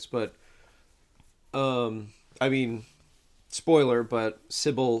the place, but I mean, spoiler, but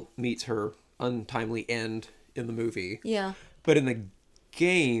Sybil meets her untimely end in the movie. Yeah. But in the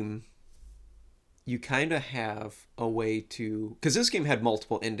game, you kind of have a way to, because this game had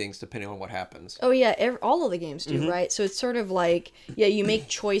multiple endings depending on what happens. Oh yeah, all of the games do, right? So it's sort of like, yeah, you make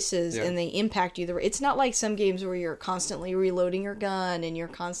choices Yeah. and they impact you. It's not like some games where you're constantly reloading your gun and you're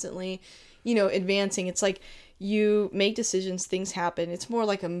constantly, advancing. It's like you make decisions, things happen. It's more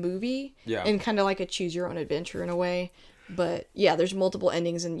like a movie, Yeah. and kind of like a choose your own adventure in a way. But yeah, there's multiple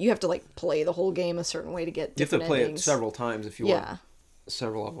endings, and you have to like play the whole game a certain way to get You have to different play endings. it several times if you Yeah. want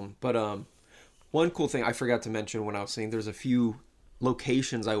several of them. But one cool thing I forgot to mention when I was saying there's a few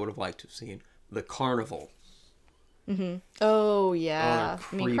locations I would have liked to have seen. The carnival. Oh yeah,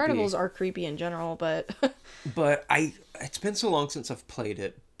 I mean creepy. carnivals are creepy in general, but But it's been so long since I've played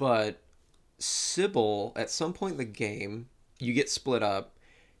it, but Sybil, at some point in the game, you get split up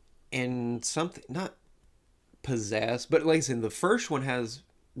and something, not possessed, but like I said, the first one has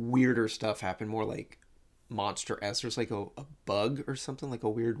weirder stuff happen, more like Monster-esque. There's like a bug or something, like a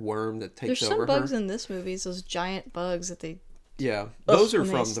weird worm that takes there's over some bugs her. in this movie. Those giant bugs that they Yeah, those are when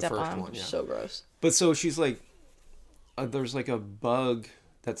they from the step first on, one, yeah. So gross. But so she's like, there's like a bug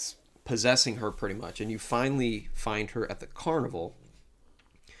that's possessing her pretty much, and you finally find her at the carnival,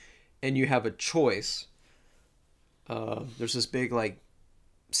 and you have a choice. There's this big like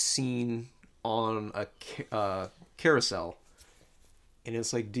scene on a carousel, and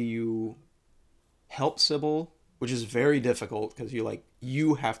it's like, do you help Sybil, which is very difficult because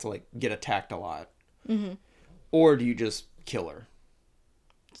you have to like get attacked a lot, or do you just kill her?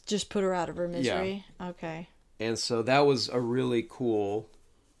 Just put her out of her misery. Okay. And so that was a really cool,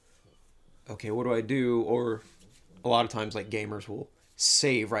 okay, what do I do? Or a lot of times, like, gamers will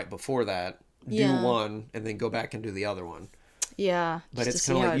save right before that, do Yeah. one, and then go back and do the other one. Yeah, But just to it's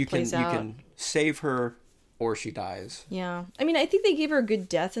see kind of how like it plays you out. can save her or she dies. Yeah. I mean, I think they gave her a good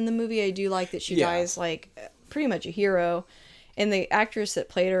death in the movie. I do like that she Yeah. dies like pretty much a hero. And the actress that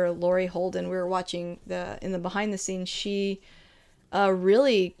played her, Laurie Holden, we were watching in the behind the scenes, she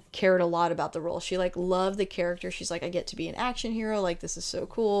really cared a lot about the role. She like loved the character. She's like, I get to be an action hero. Like, this is so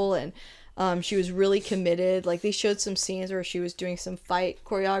cool. And she was really committed. Like, they showed some scenes where she was doing some fight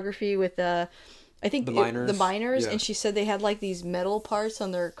choreography with I think The miners. the miners, Yeah. and she said they had like these metal parts on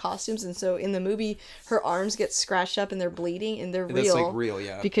their costumes, and so in the movie, her arms get scratched up and they're bleeding, and they're And real. that's like real,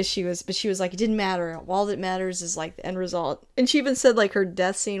 yeah. Because she was like, it didn't matter. All that matters is like the end result. And she even said like her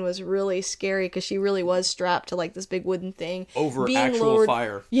death scene was really scary because she really was strapped to like this big wooden thing Over actual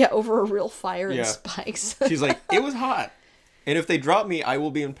fire. Yeah, over a real fire Yeah. and spikes. She's like, it was hot. And if they drop me, I will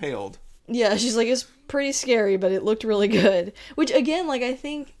be impaled. Yeah, she's like, it's pretty scary, but it looked really good. Which again, like I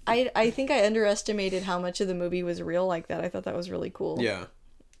think I underestimated how much of the movie was real like that. I thought that was really cool. Yeah.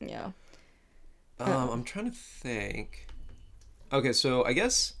 Yeah. I'm trying to think. Okay, so I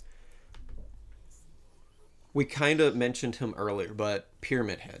guess we kind of mentioned him earlier, but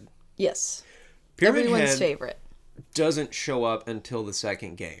Pyramid Head. Yes. Pyramid Everyone's Head favorite. doesn't show up until the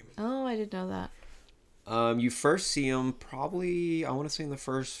second game. Oh, I didn't know that. You first see him probably, I want to say in the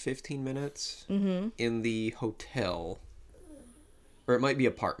first 15 minutes in the hotel. Or it might be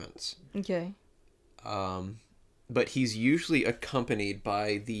apartments. Okay. But he's usually accompanied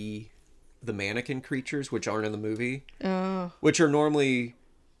by the mannequin creatures, which aren't in the movie. Oh. Which are normally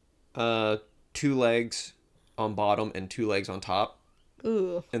 2 legs on bottom and 2 legs on top.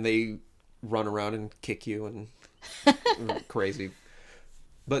 Ooh. And they run around and kick you and crazy.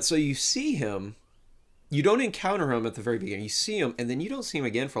 But so you see him. You don't encounter him at the very beginning. You see him, and then you don't see him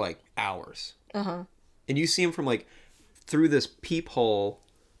again for like hours. Uh-huh. And you see him from like through this peephole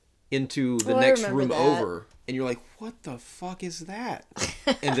into the Oh, I next remember room that. over. And you're like, what the fuck is that?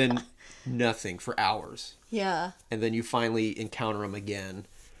 And then nothing for hours. Yeah. And then you finally encounter him again.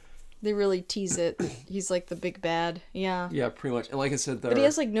 They really tease it. He's like the big bad. Yeah. Yeah, pretty much. And like I said, But he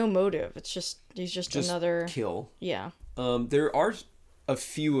has like no motive. It's just he's just another kill. Yeah. There are a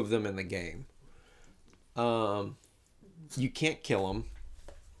few of them in the game. You can't kill him.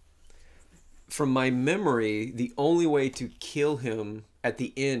 From my memory, the only way to kill him at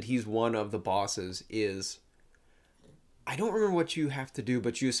the end, he's one of the bosses, is... I don't remember what you have to do,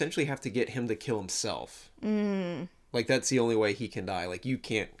 but you essentially have to get him to kill himself. Like, that's the only way he can die. Like, you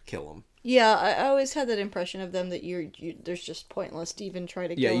can't kill him. Yeah, I always had that impression of them that you there's just pointless to even try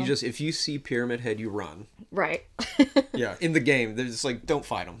to kill Yeah, you him. just... If you see Pyramid Head, you run. Right. Yeah, in the game, they're just like, don't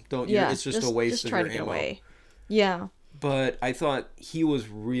fight him. Don't. Yeah. It's just a waste just of try your to get ammo. away. Yeah. But I thought he was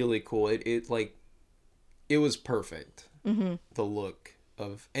really cool. It like, it was perfect. Mm-hmm. The look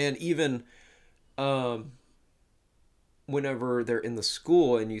of, and even, whenever they're in the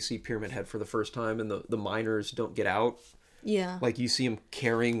school and you see Pyramid Head for the first time and the miners don't get out, Yeah. like you see him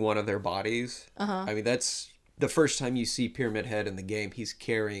carrying one of their bodies. I mean, that's the first time you see Pyramid Head in the game. He's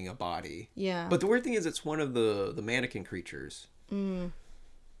carrying a body. Yeah. But the weird thing is, it's one of the mannequin creatures.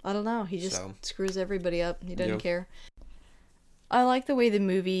 I don't know. He just So. screws everybody up. He doesn't Yep. care. I like the way the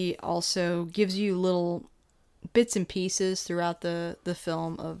movie also gives you little bits and pieces throughout the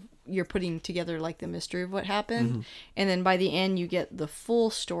film of you're putting together like the mystery of what happened, and then by the end you get the full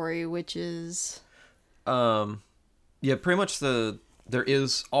story, which is Yeah, pretty much there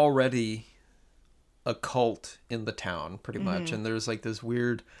is already a cult in the town, pretty much, and there's like this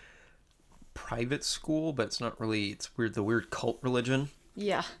weird private school, but it's not really, it's weird, the weird cult religion.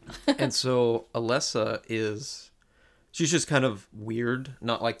 yeah. And so Alessa she's just kind of weird,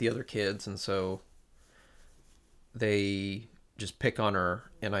 not like the other kids, and so they just pick on her,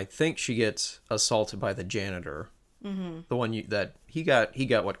 and I think she gets assaulted by the janitor. The one he got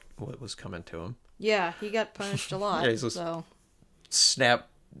what was coming to him. Yeah, he got punished a lot. Yeah, he's just- so Snapped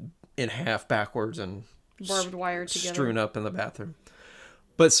in half backwards and barbed wire together. strewn up in the bathroom.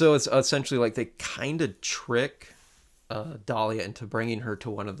 But so it's essentially like they kind of trick Dahlia into bringing her to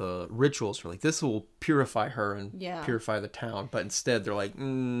one of the rituals. Like, this will purify her and Yeah. purify the town. But instead, they're like,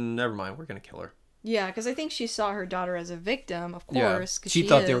 never mind, we're going to kill her. Yeah, because I think she saw her daughter as a victim, of Yeah, course. 'cause she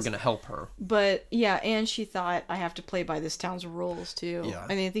thought they were is. going to help her. But yeah, and she thought I have to play by this town's rules too. Yeah,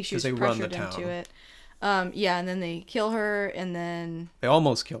 I mean, I think she 'cause was they run the pressured into town. it. Yeah, and then they kill her, and then They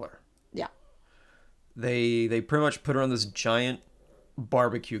almost kill her. yeah, They pretty much put her on this giant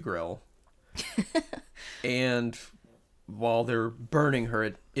barbecue grill. And while they're burning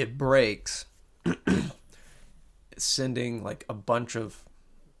her, it breaks, sending like a bunch of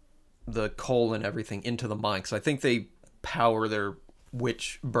the coal and everything into the mine. So I think they power their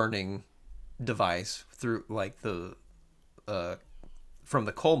witch burning device through like the from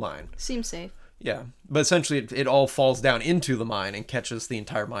the coal mine. Seems safe. Yeah, but essentially it all falls down into the mine and catches the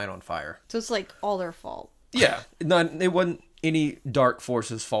entire mine on fire. So it's like all their fault. Yeah, it wasn't any dark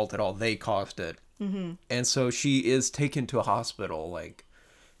force's fault at all. They caused it. Mm-hmm. And so she is taken to a hospital, like,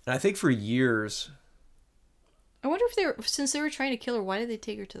 and I think for years. I wonder if since they were trying to kill her, why did they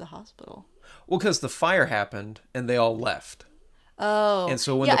take her to the hospital? Well, because the fire happened and they all left. Oh, and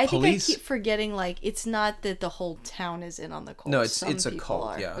so when the police, I think I keep forgetting, like, it's not that the whole town is in on the cult. No, it's a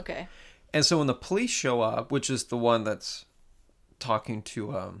cult. Yeah. Okay. And so when the police show up, which is the one that's talking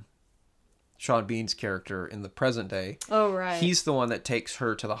to Sean Bean's character in the present day. Oh, right. He's the one that takes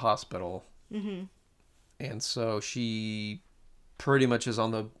her to the hospital. Mm-hmm. And so she pretty much is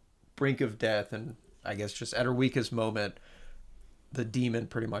on the brink of death. And I guess just at her weakest moment, the demon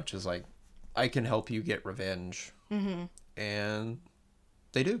pretty much is like, I can help you get revenge. Mm-hmm. And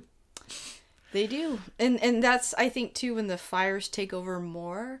they do. They do. And that's, I think, too, when the fires take over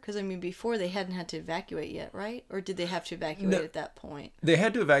more. Because, I mean, before they hadn't had to evacuate yet, right? Or did they have to evacuate at that point? They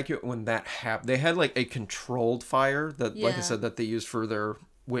had to evacuate when that happened. They had, like, a controlled fire that, like I said, that they used for their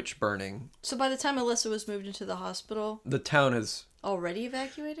witch burning. So by the time Alyssa was moved into the hospital... The town is... Already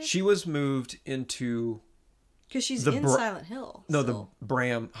evacuated? She was moved into... Because she's in Silent Hill. No, the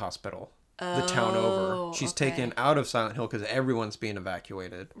Bram Hospital. The town over. She's taken out of Silent Hill because everyone's being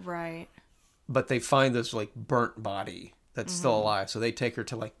evacuated. Right. But they find this like burnt body that's still alive, so they take her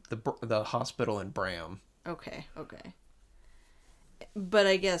to like the hospital in Bram. Okay. But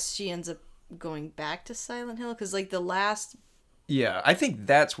I guess she ends up going back to Silent Hill because like the last. Yeah, I think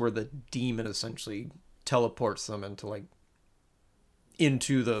that's where the demon essentially teleports them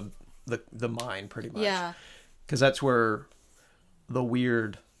into the mine pretty much. Yeah. Because that's where the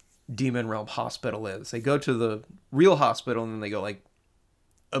weird demon realm hospital is. They go to the real hospital and then they go like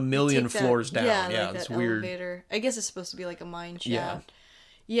a million floors down. Yeah, like it's that weird. Elevator. I guess it's supposed to be like a mine shaft.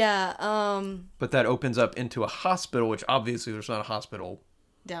 Yeah. But that opens up into a hospital, which obviously there's not a hospital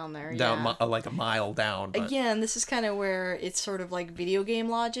down there. Like a mile down. But... Again, this is kind of where it's sort of like video game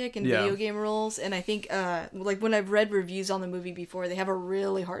logic and video game rules. And I think, like when I've read reviews on the movie before, they have a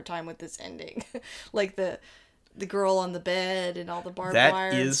really hard time with this ending, like the girl on the bed and all the barbed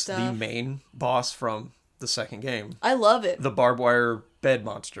wire. That is stuff. the main boss from the second game. I love it. The barbed wire bed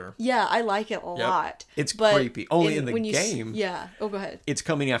monster. Yeah, I like it a lot. It's creepy. Only in the game. Oh, go ahead. It's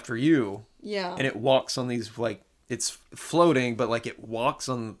coming after you. Yeah. And it walks on these, like, it's floating, but, like, it walks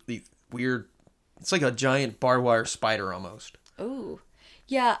on the weird, it's like a giant barbed wire spider almost. Oh.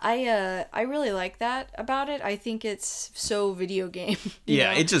 Yeah, I really like that about it. I think it's so video game.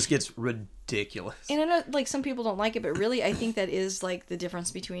 Yeah, it just gets ridiculous. And I know, like, some people don't like it, but really, I think that is, like, the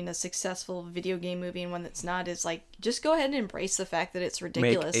difference between a successful video game movie and one that's not, is, like, just go ahead and embrace the fact that it's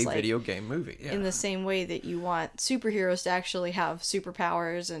ridiculous. Make a video game movie, in the same way that you want superheroes to actually have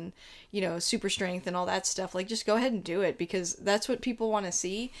superpowers and, you know, super strength and all that stuff. Like, just go ahead and do it, because that's what people want to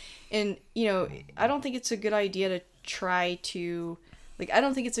see. And, you know, I don't think it's a good idea to try to... Like, I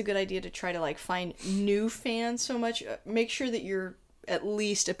don't think it's a good idea to try to, like, find new fans so much. Make sure that you're at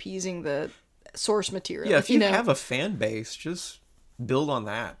least appeasing the source material. Yeah, if you have a fan base, just build on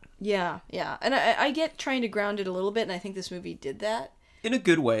that. Yeah. And I get trying to ground it a little bit, and I think this movie did that. In a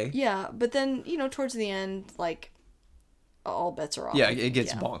good way. Yeah, but then, you know, towards the end, like, all bets are off. Yeah, it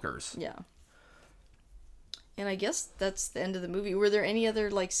gets bonkers. Yeah. And I guess that's the end of the movie. Were there any other,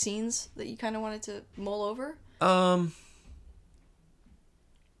 like, scenes that you kind of wanted to mull over?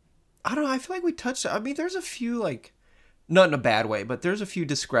 I don't know. I feel like we touched... I mean, there's a few, like... Not in a bad way, but there's a few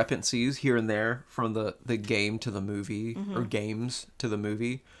discrepancies here and there from the game to the movie, or games to the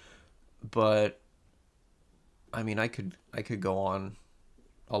movie. But, I mean, I could go on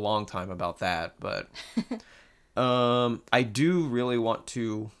a long time about that, but... I do really want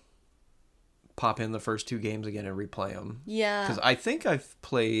to pop in the first two games again and replay them. Yeah. Because I think I've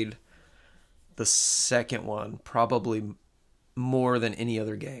played the second one probably more than any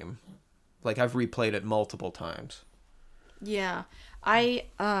other game. Like, I've replayed it multiple times. Yeah.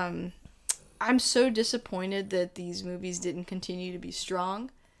 I'm so disappointed that these movies didn't continue to be strong.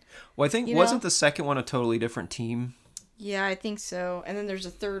 Well, I think, wasn't the second one a totally different team? Yeah, I think so. And then there's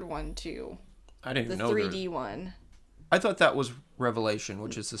a third one, too. I didn't even know. The 3D one. I thought that was Revelation,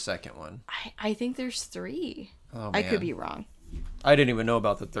 which is the second one. I think there's 3. Oh, man. I could be wrong. I didn't even know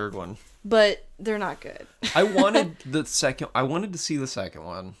about the third one. But they're not good. I wanted to see the second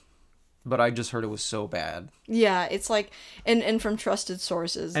one, but I just heard it was so bad. Yeah, it's like, and from trusted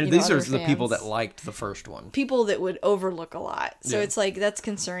sources. And these are the people that liked the first one. People that would overlook a lot. So it's like, that's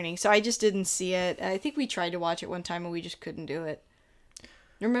concerning. So I just didn't see it. I think we tried to watch it one time and we just couldn't do it.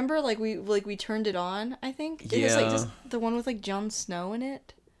 Remember, like we turned it on. I think it was like Yeah. just the one with like Jon Snow in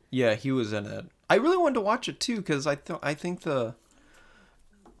it. Yeah, he was in it. I really wanted to watch it too because I think in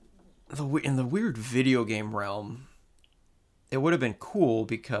the weird video game realm, it would have been cool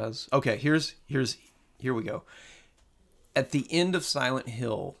because okay, here we go. At the end of Silent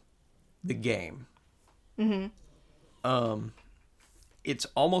Hill, the game, it's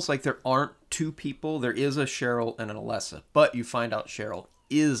almost like there aren't two people. There is a Cheryl and an Alessa, but you find out Cheryl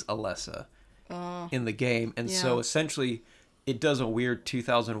is Alessa in the game, and so Yeah. essentially, it does a weird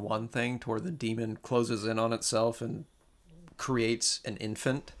 2001 thing to where the demon closes in on itself and creates an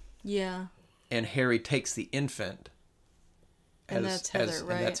infant, Yeah. and Harry takes the infant. And that's Heather,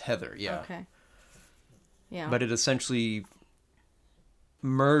 right? And that's Heather, yeah. Okay. Yeah. But it essentially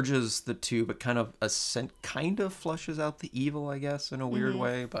merges the two, but kind of flushes out the evil, I guess, in a weird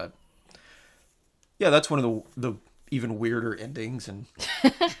way. But yeah, that's one of the even weirder endings. And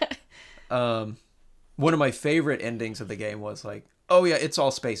one of my favorite endings of the game was like, oh yeah, it's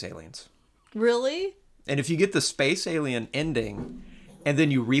all space aliens. Really? And if you get the space alien ending, and then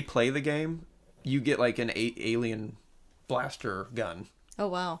you replay the game, you get like an alien blaster gun. Oh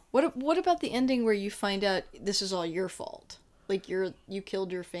wow. What about the ending where you find out this is all your fault? Like you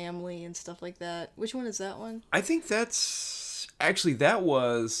killed your family and stuff like that. Which one is that one? I think that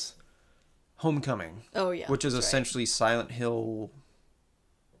was Homecoming. Oh yeah. Which is that's right. essentially Silent Hill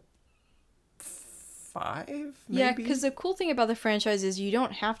 5, Yeah, maybe? because the cool thing about the franchise is you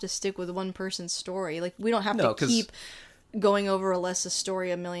don't have to stick with one person's story. Like we don't have No, to 'cause- keep going over Alessa's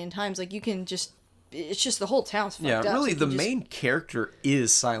story a million times. Like you can just it's just the whole town's fucked Yeah, up. so really you the can just- main character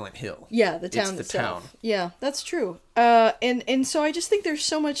is Silent Hill. Yeah, the town It's the itself. town. Yeah, that's true. And so I just think there's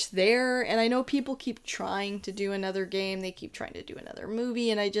so much there, and I know people keep trying to do another game. They keep trying to do another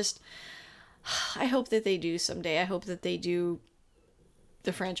movie, and I hope that they do someday. I hope that they do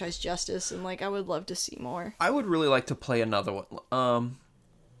the franchise justice, and like I would love to see more. I would really like to play another one.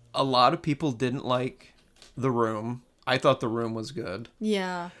 A lot of people didn't like The Room. I thought The Room was good.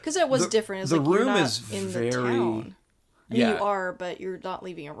 Yeah, because it was The- different. It's The like you're Room not is in very- the town. I mean, Yeah. you are, but you're not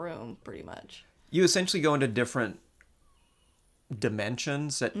leaving a room, pretty much. You essentially go into different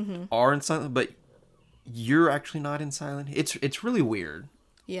dimensions that Mm-hmm. are in Silent, but you're actually not in Silent. It's really weird.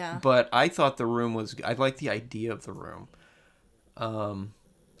 Yeah. But I thought The Room was. I like the idea of The Room.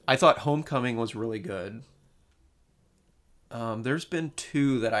 I thought Homecoming was really good. There's been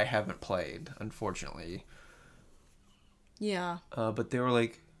 2 that I haven't played, unfortunately. Yeah. But they were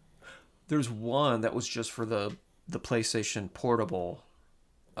like, there's one that was just for the PlayStation Portable.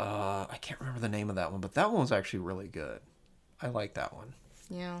 I can't remember the name of that one, but that one was actually really good. I like that one.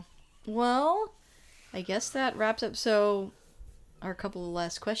 Yeah. Well, I guess that wraps up. So, our couple of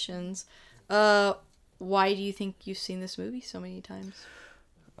last questions. Why do you think you've seen this movie so many times?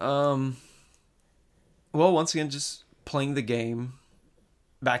 Well, once again, just playing the game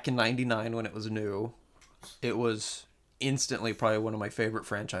back in '99 when it was new, it was instantly probably one of my favorite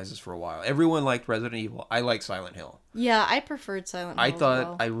franchises for a while. Everyone liked Resident Evil. I like Silent Hill. Yeah, I preferred Silent Hill. I as thought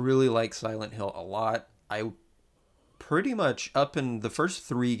well. I really liked Silent Hill a lot. I pretty much up in the first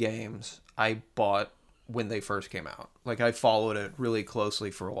 3 games I bought when they first came out. Like I followed it really closely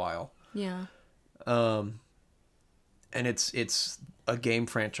for a while. Yeah. And it's a game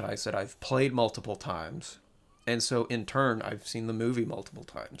franchise that I've played multiple times. And so in turn I've seen the movie multiple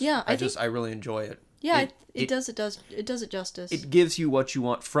times. Yeah, I really enjoy it. Yeah, it does it justice. It gives you what you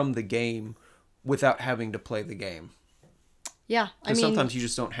want from the game without having to play the game. Yeah, I Because mean, sometimes you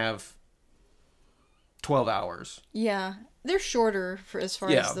just don't have 12 hours. yeah, they're shorter for as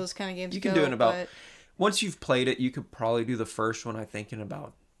far Yeah. as those kind of games You go. can do it in about but once you've played it, you could probably do the first one, I think, in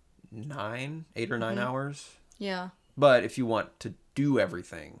about 8 or 9 hours. yeah, But if you want to do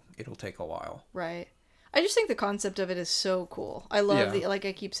everything, it'll take a while. right. I just think the concept of it is so cool. I love Yeah. the like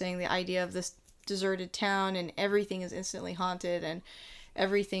I keep saying the idea of this deserted town and everything is instantly haunted and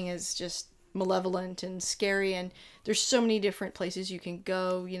everything is just malevolent and scary and there's so many different places you can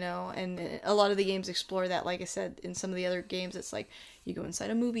go, you know, and a lot of the games explore that. Like I said, in some of the other games it's like you go inside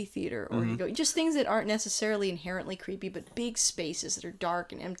a movie theater or you go just things that aren't necessarily inherently creepy but big spaces that are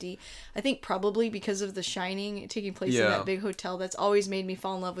dark and empty. I think probably because of The Shining taking place in Yeah. that big hotel, that's always made me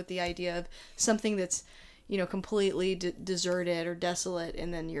fall in love with the idea of something that's, you know, completely deserted or desolate,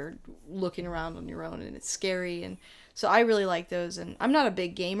 and then you're looking around on your own and it's scary. And so I really like those. And I'm not a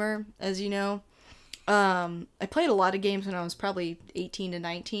big gamer, as you know. I played a lot of games when I was probably 18 to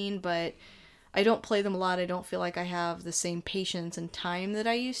 19, but I don't play them a lot. I don't feel like I have the same patience and time that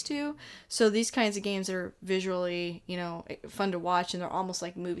I used to. So these kinds of games are visually, fun to watch, and they're almost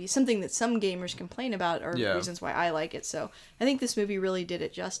like movies. Something that some gamers complain about are reasons why I like it. So I think this movie really did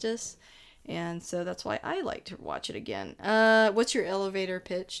it justice, and so that's why I like to watch it again. What's your elevator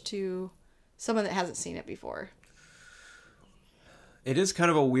pitch to someone that hasn't seen it before? It is kind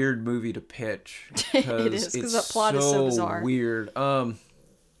of a weird movie to pitch. It is, because the plot is so bizarre. Weird.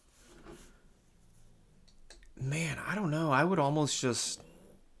 Man, I don't know. I would almost just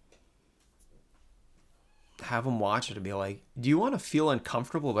have them watch it and be like, do you want to feel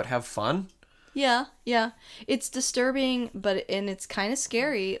uncomfortable but have fun? Yeah. It's disturbing, and it's kind of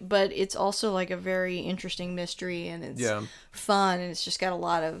scary, but it's also like a very interesting mystery, and it's fun, and it's just got a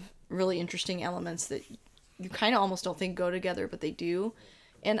lot of really interesting elements that you kind of almost don't think go together, but they do.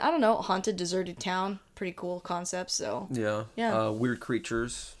 And I don't know, haunted, deserted town, pretty cool concept. So yeah. Weird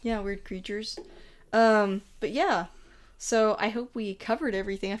creatures. Yeah, weird creatures. But yeah, so I hope we covered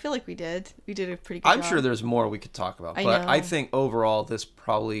everything. I feel like we did. We did a pretty good job. I'm sure there's more we could talk about, but I think overall this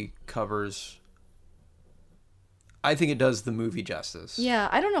probably covers. I think it does the movie justice. Yeah,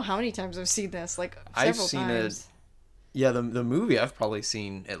 I don't know how many times I've seen this. Like several times. I've seen it. Yeah, the movie I've probably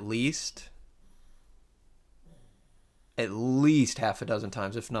seen at least half a dozen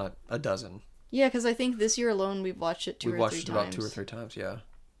times, if not a dozen. Yeah, because I think this year alone we've watched it two or three times. We've watched it about 2 or 3 times, yeah.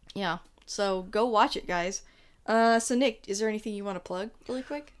 Yeah, so go watch it, guys. So Nick, is there anything you want to plug really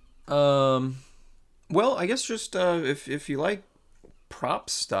quick? Well, I guess just if you like prop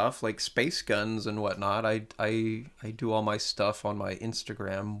stuff like space guns and whatnot, I do all my stuff on my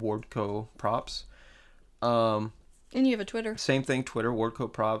Instagram, Wardco Props. And you have a Twitter. Same thing, Twitter,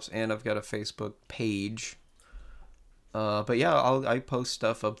 Wardco Props, and I've got a Facebook page. But yeah, I post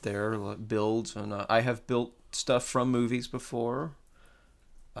stuff up there, builds, and I have built stuff from movies before.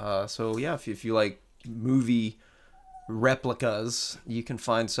 So yeah, if you like movie replicas, you can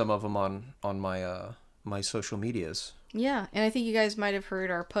find some of them on my social medias. Yeah, and I think you guys might have heard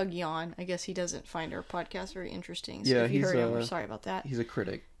our pug yawn. I guess he doesn't find our podcast very interesting. So if you heard him, we're sorry about that. He's a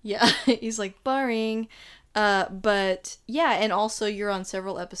critic. Yeah, he's like boring. But yeah, and also you're on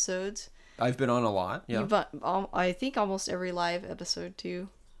several episodes. I've been on a lot. Yeah, I think almost every live episode too,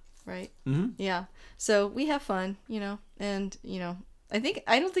 right? Mm-hmm. Yeah. So we have fun, and I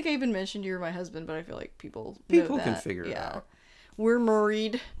don't think I even mentioned you're my husband, but I feel like people know that. Can figure it out. We're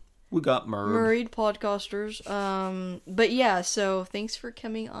married. We got married. Married podcasters. But yeah, so thanks for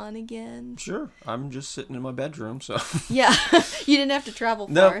coming on again. Sure. I'm just sitting in my bedroom, so. Yeah. You didn't have to travel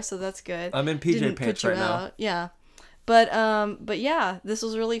far, so that's good. I'm in PJ pants right now. Yeah. But yeah, this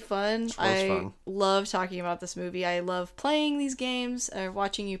was really fun. I love talking about this movie. I love playing these games,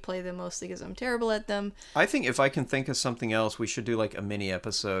 watching you play them mostly because I'm terrible at them. I think if I can think of something else, we should do like a mini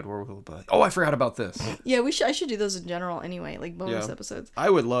episode where we'll be like, oh, I forgot about this. Yeah, I should do those in general anyway, like bonus episodes. I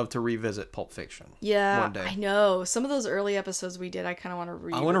would love to revisit Pulp Fiction. Yeah, one day. I know. Some of those early episodes we did, I kind of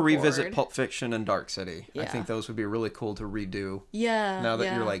want to I want to revisit Pulp Fiction and Dark City. Yeah. I think those would be really cool to redo. Yeah. Now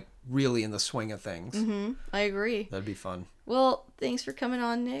that you're like really in the swing of things. Mm-hmm. I agree. That'd be fun. Well, thanks for coming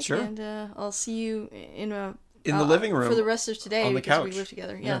on, Nick. Sure. And I'll see you in the living room for the rest of today on the because couch. we live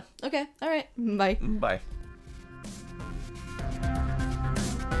together. Yeah. Okay. All right. Bye. Bye.